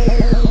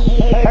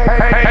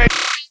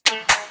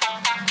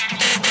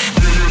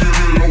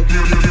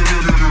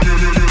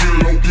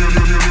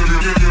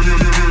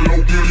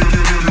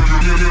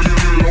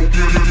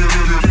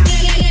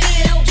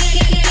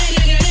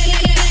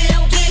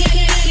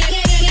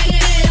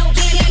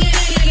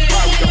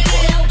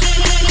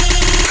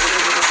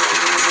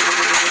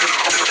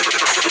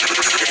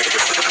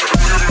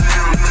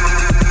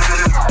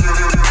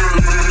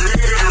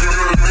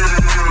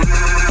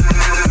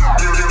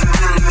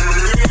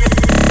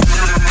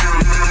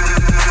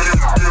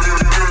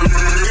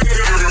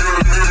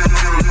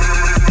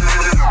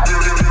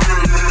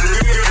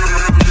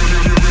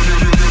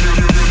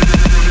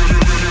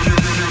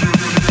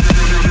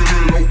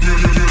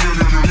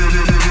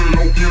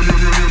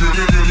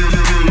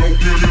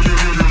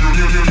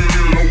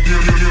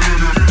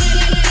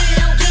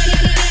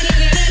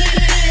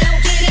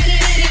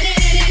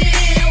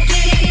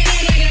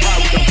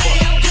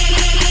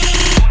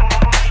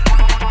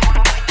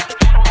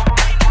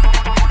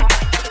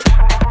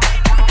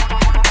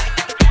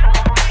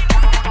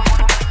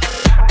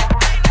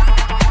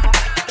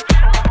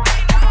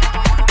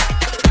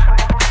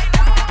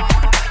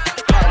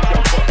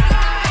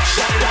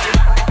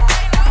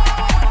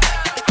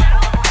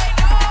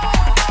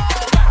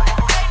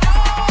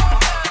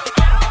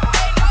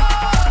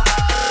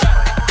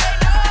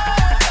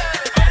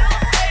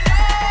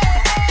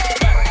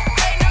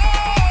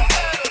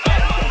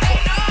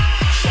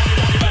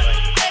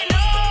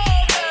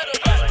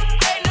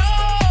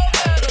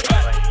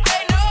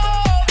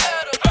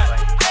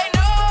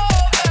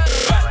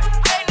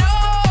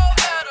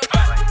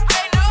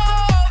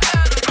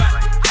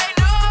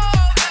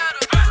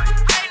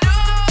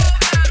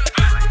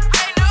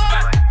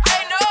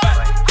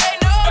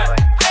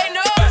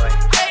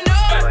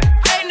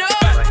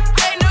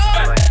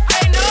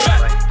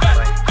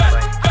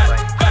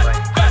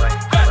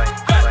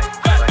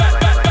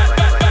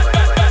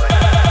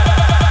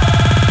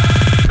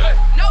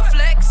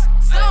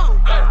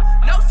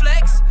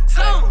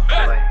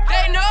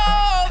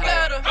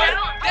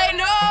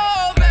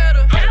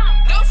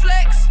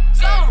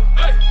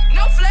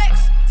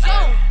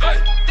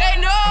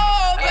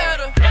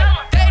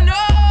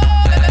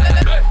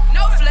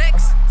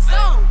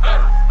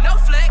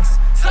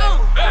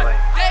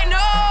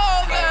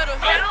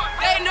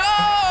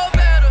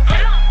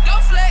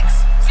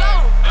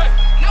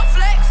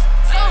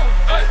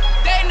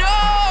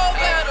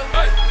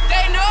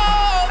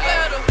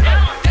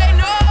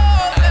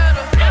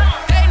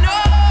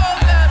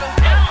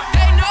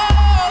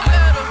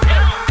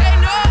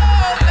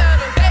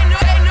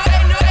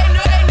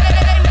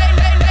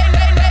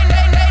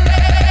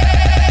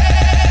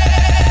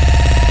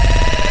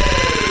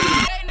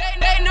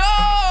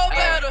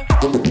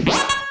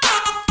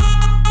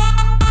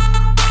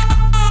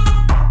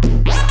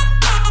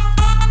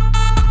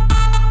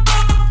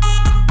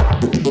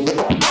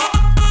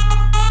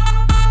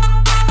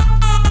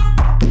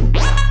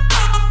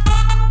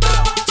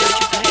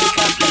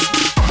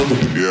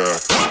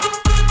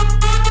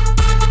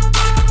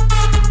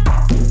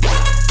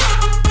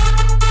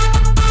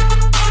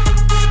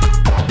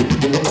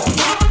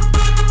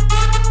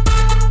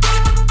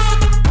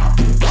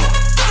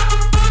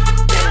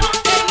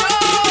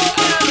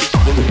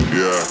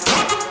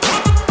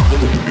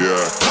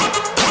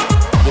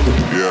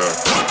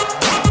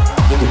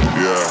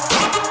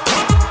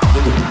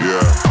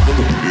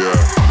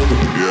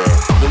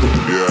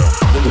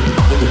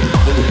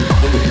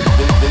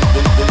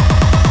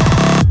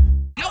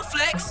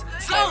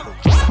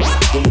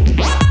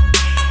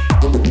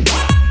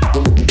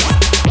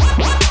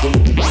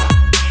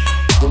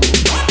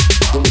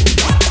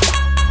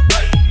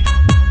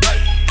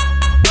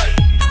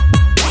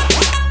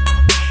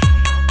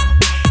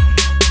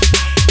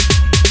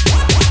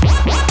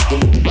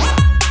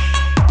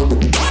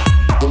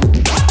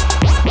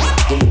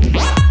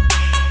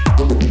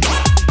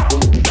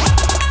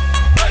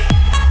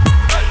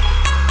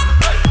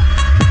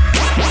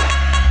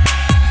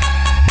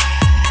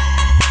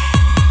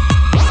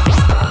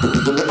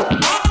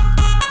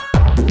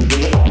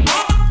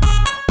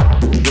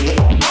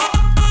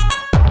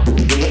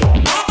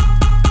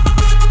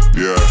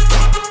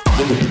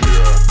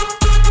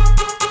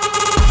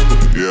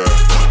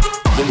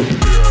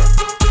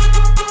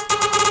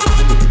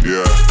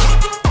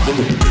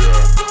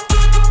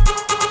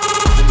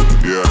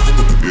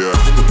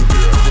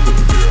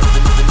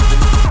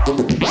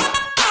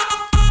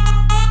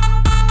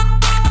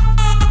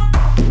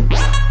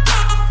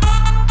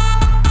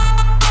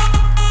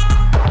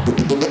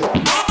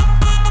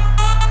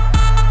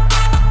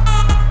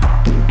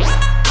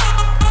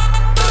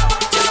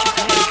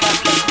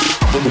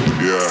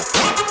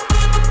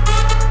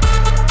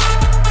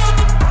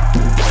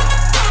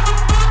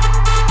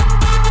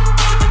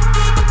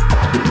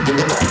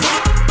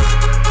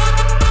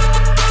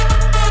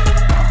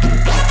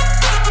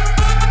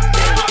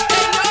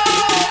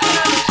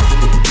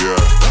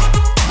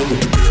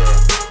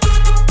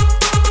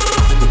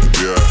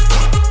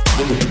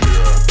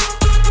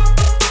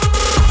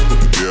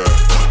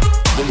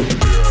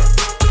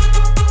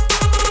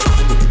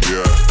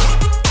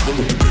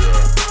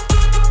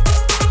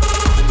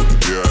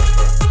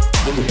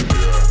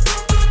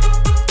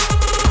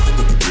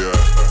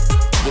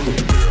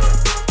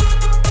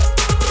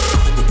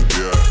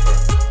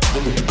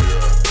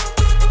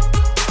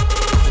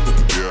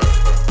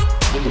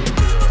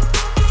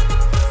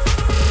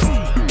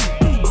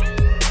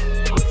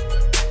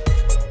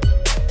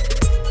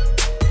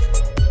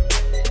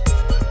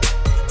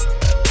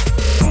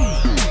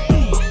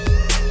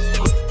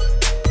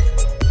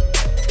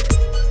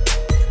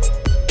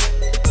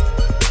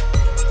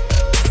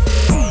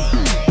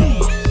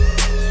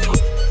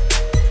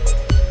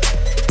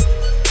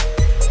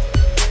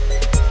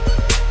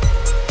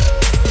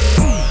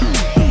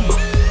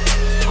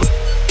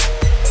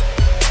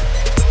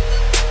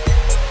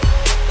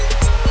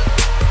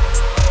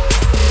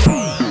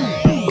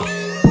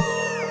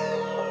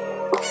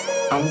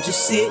 I'm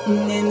just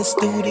sitting in the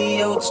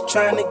studio, just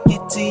trying to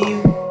get to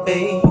you,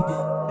 baby.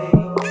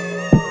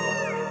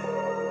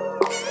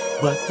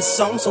 But the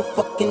song's so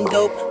fucking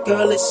dope,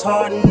 girl, it's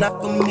hard enough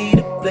for me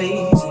to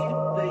blaze it.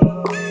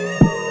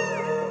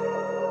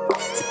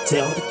 To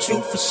tell the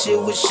truth, for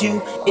sure was you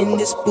in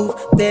this booth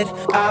that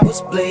I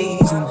was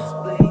blazing.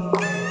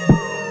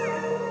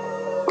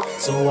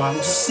 So I'm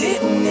just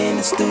sitting in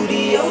the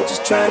studio,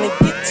 just trying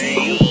to get to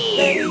you,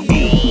 baby.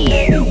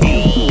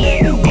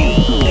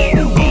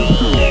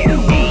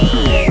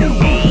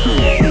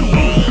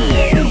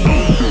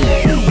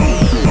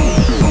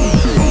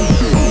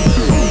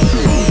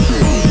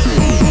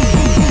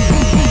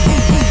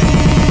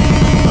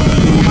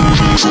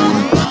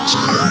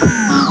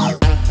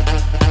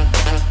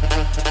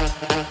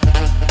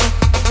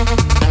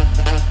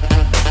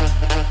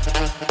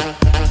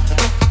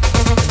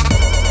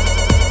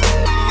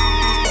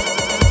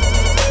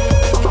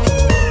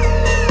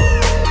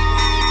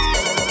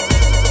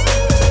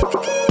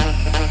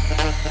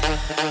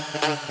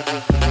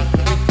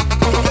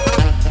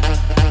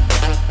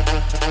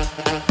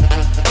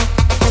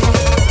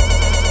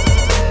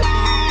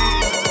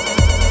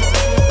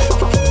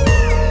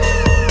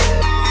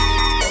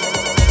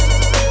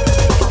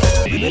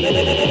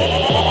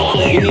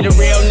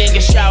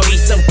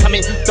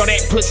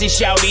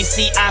 Shouty,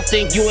 see, I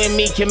think you and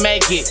me can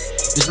make it.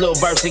 This little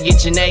verse will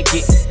get you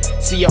naked.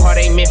 See, your heart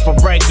ain't meant for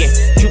breaking.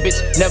 Cupid's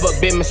never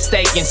been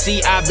mistaken.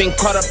 See, I've been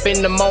caught up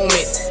in the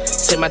moment.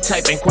 Say my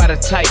type ain't quite a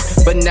type,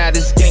 but now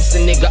this gangsta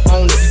nigga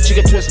own it. She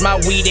can twist my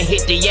weed and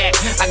hit the yak.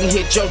 I can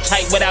hit your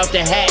type without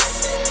the hat.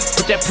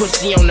 Put that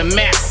pussy on the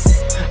map.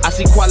 I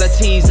see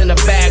qualities in a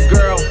bad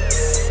girl.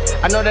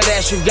 I know that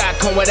ass you got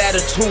come with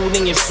attitude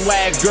and your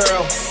swag,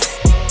 girl.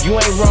 You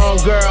ain't wrong,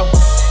 girl.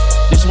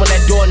 This when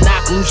that door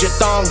knock, lose your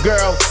thong,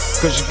 girl.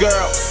 Cause your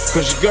girl,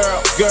 cause your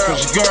girl, girl,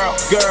 cause your girl,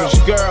 girl, cause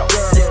your girl.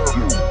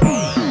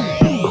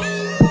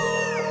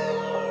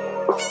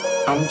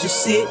 I'm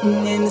just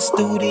sitting in the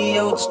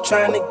studio, just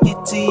trying to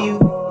get to you,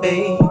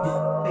 baby.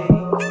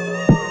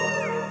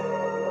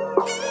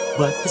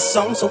 But the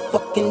song's so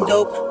fucking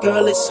dope,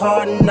 girl, it's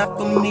hard enough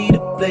for me to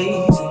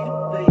blaze it.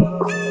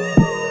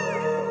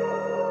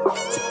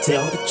 To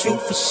tell the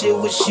truth, for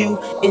sure was you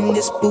in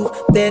this booth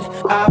that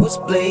I was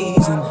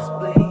blazing.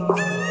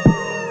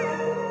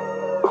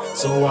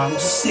 So I'm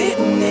just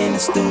sitting in the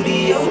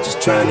studio,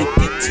 just trying to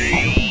get to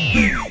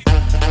you.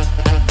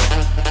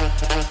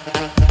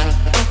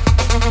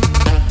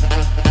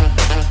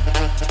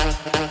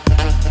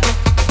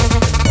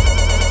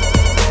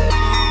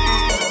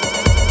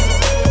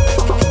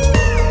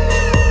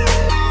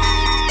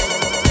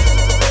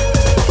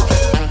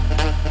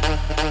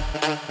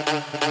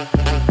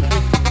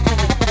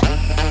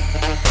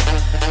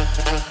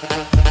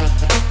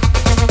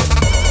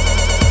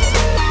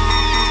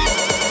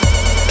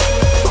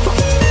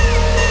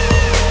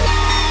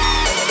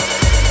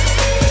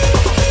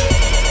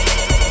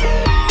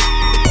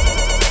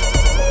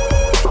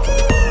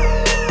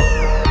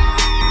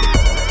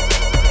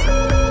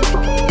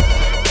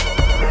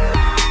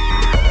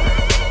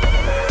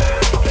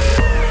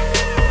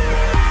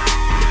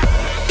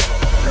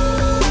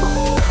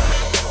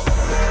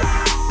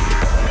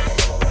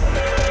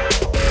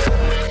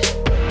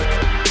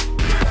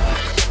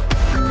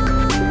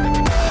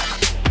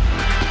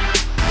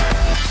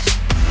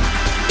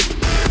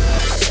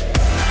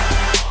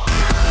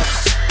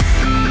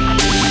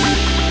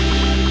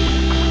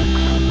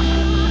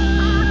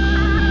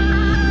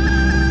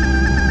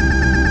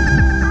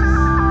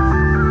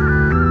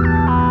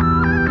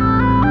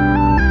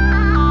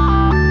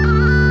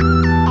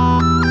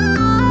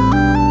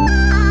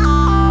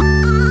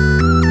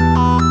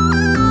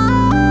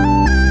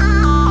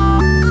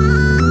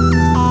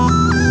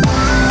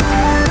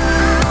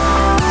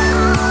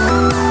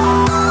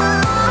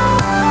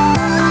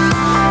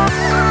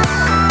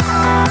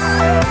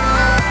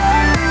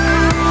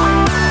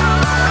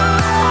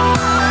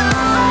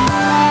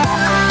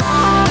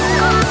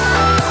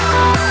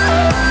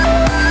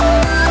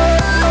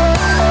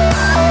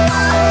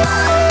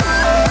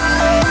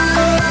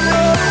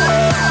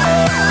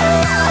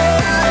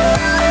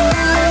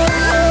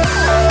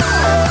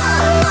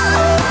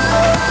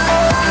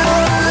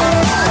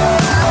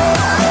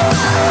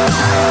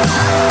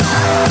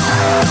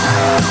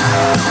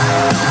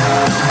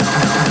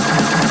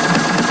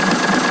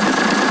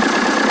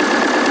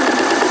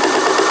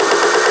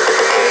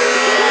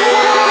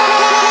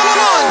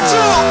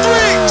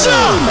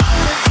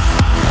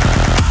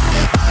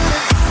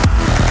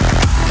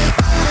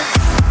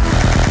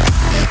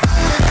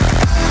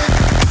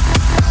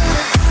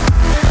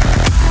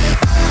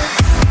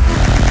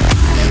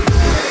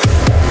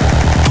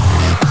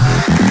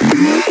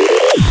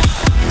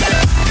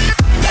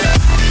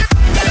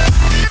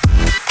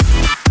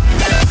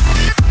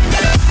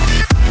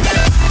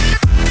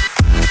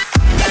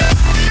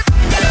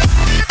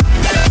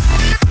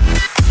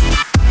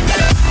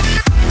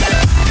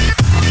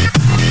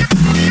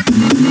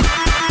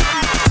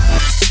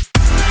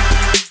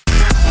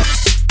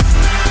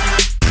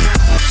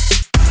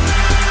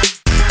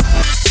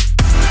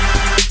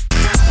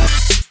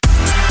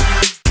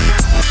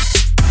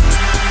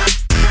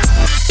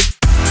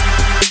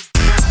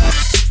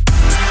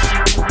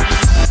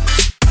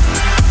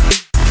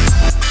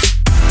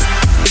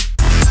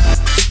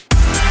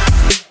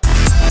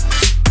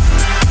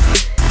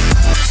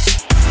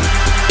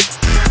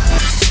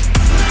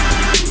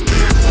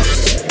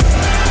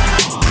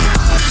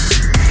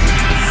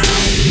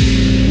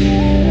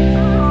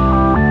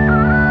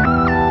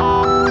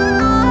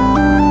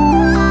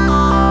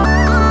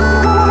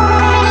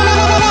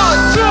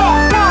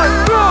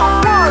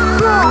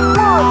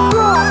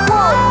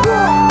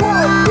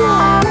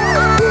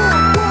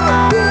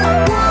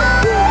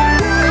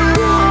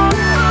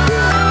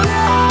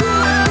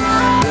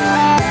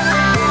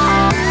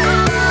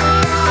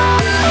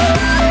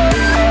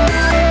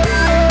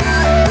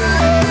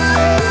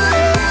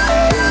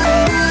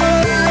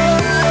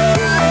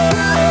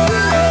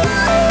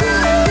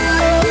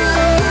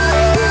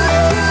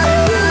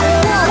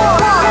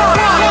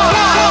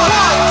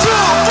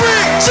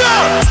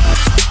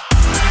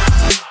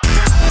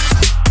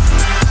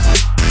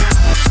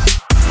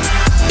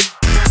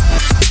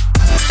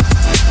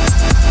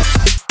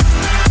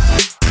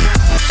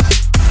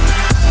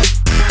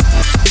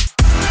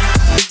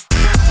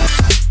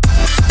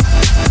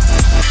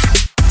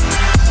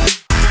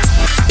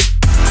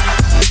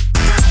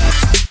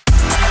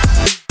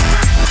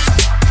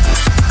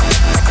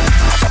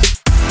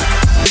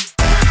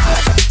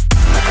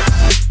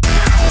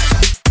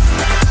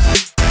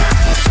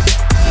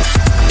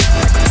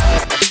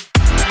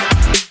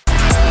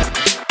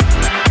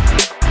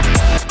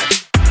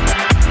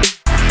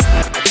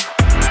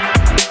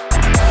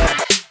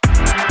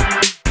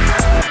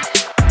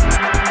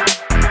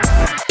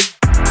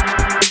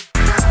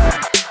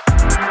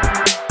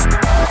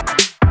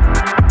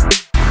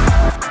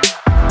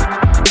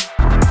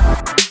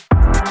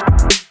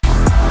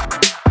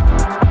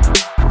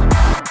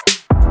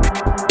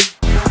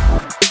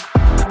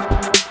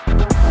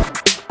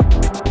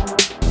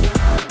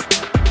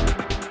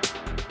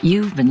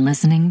 You've been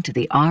listening to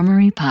the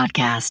Armory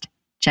Podcast.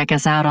 Check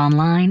us out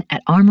online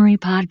at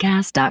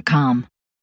armorypodcast.com.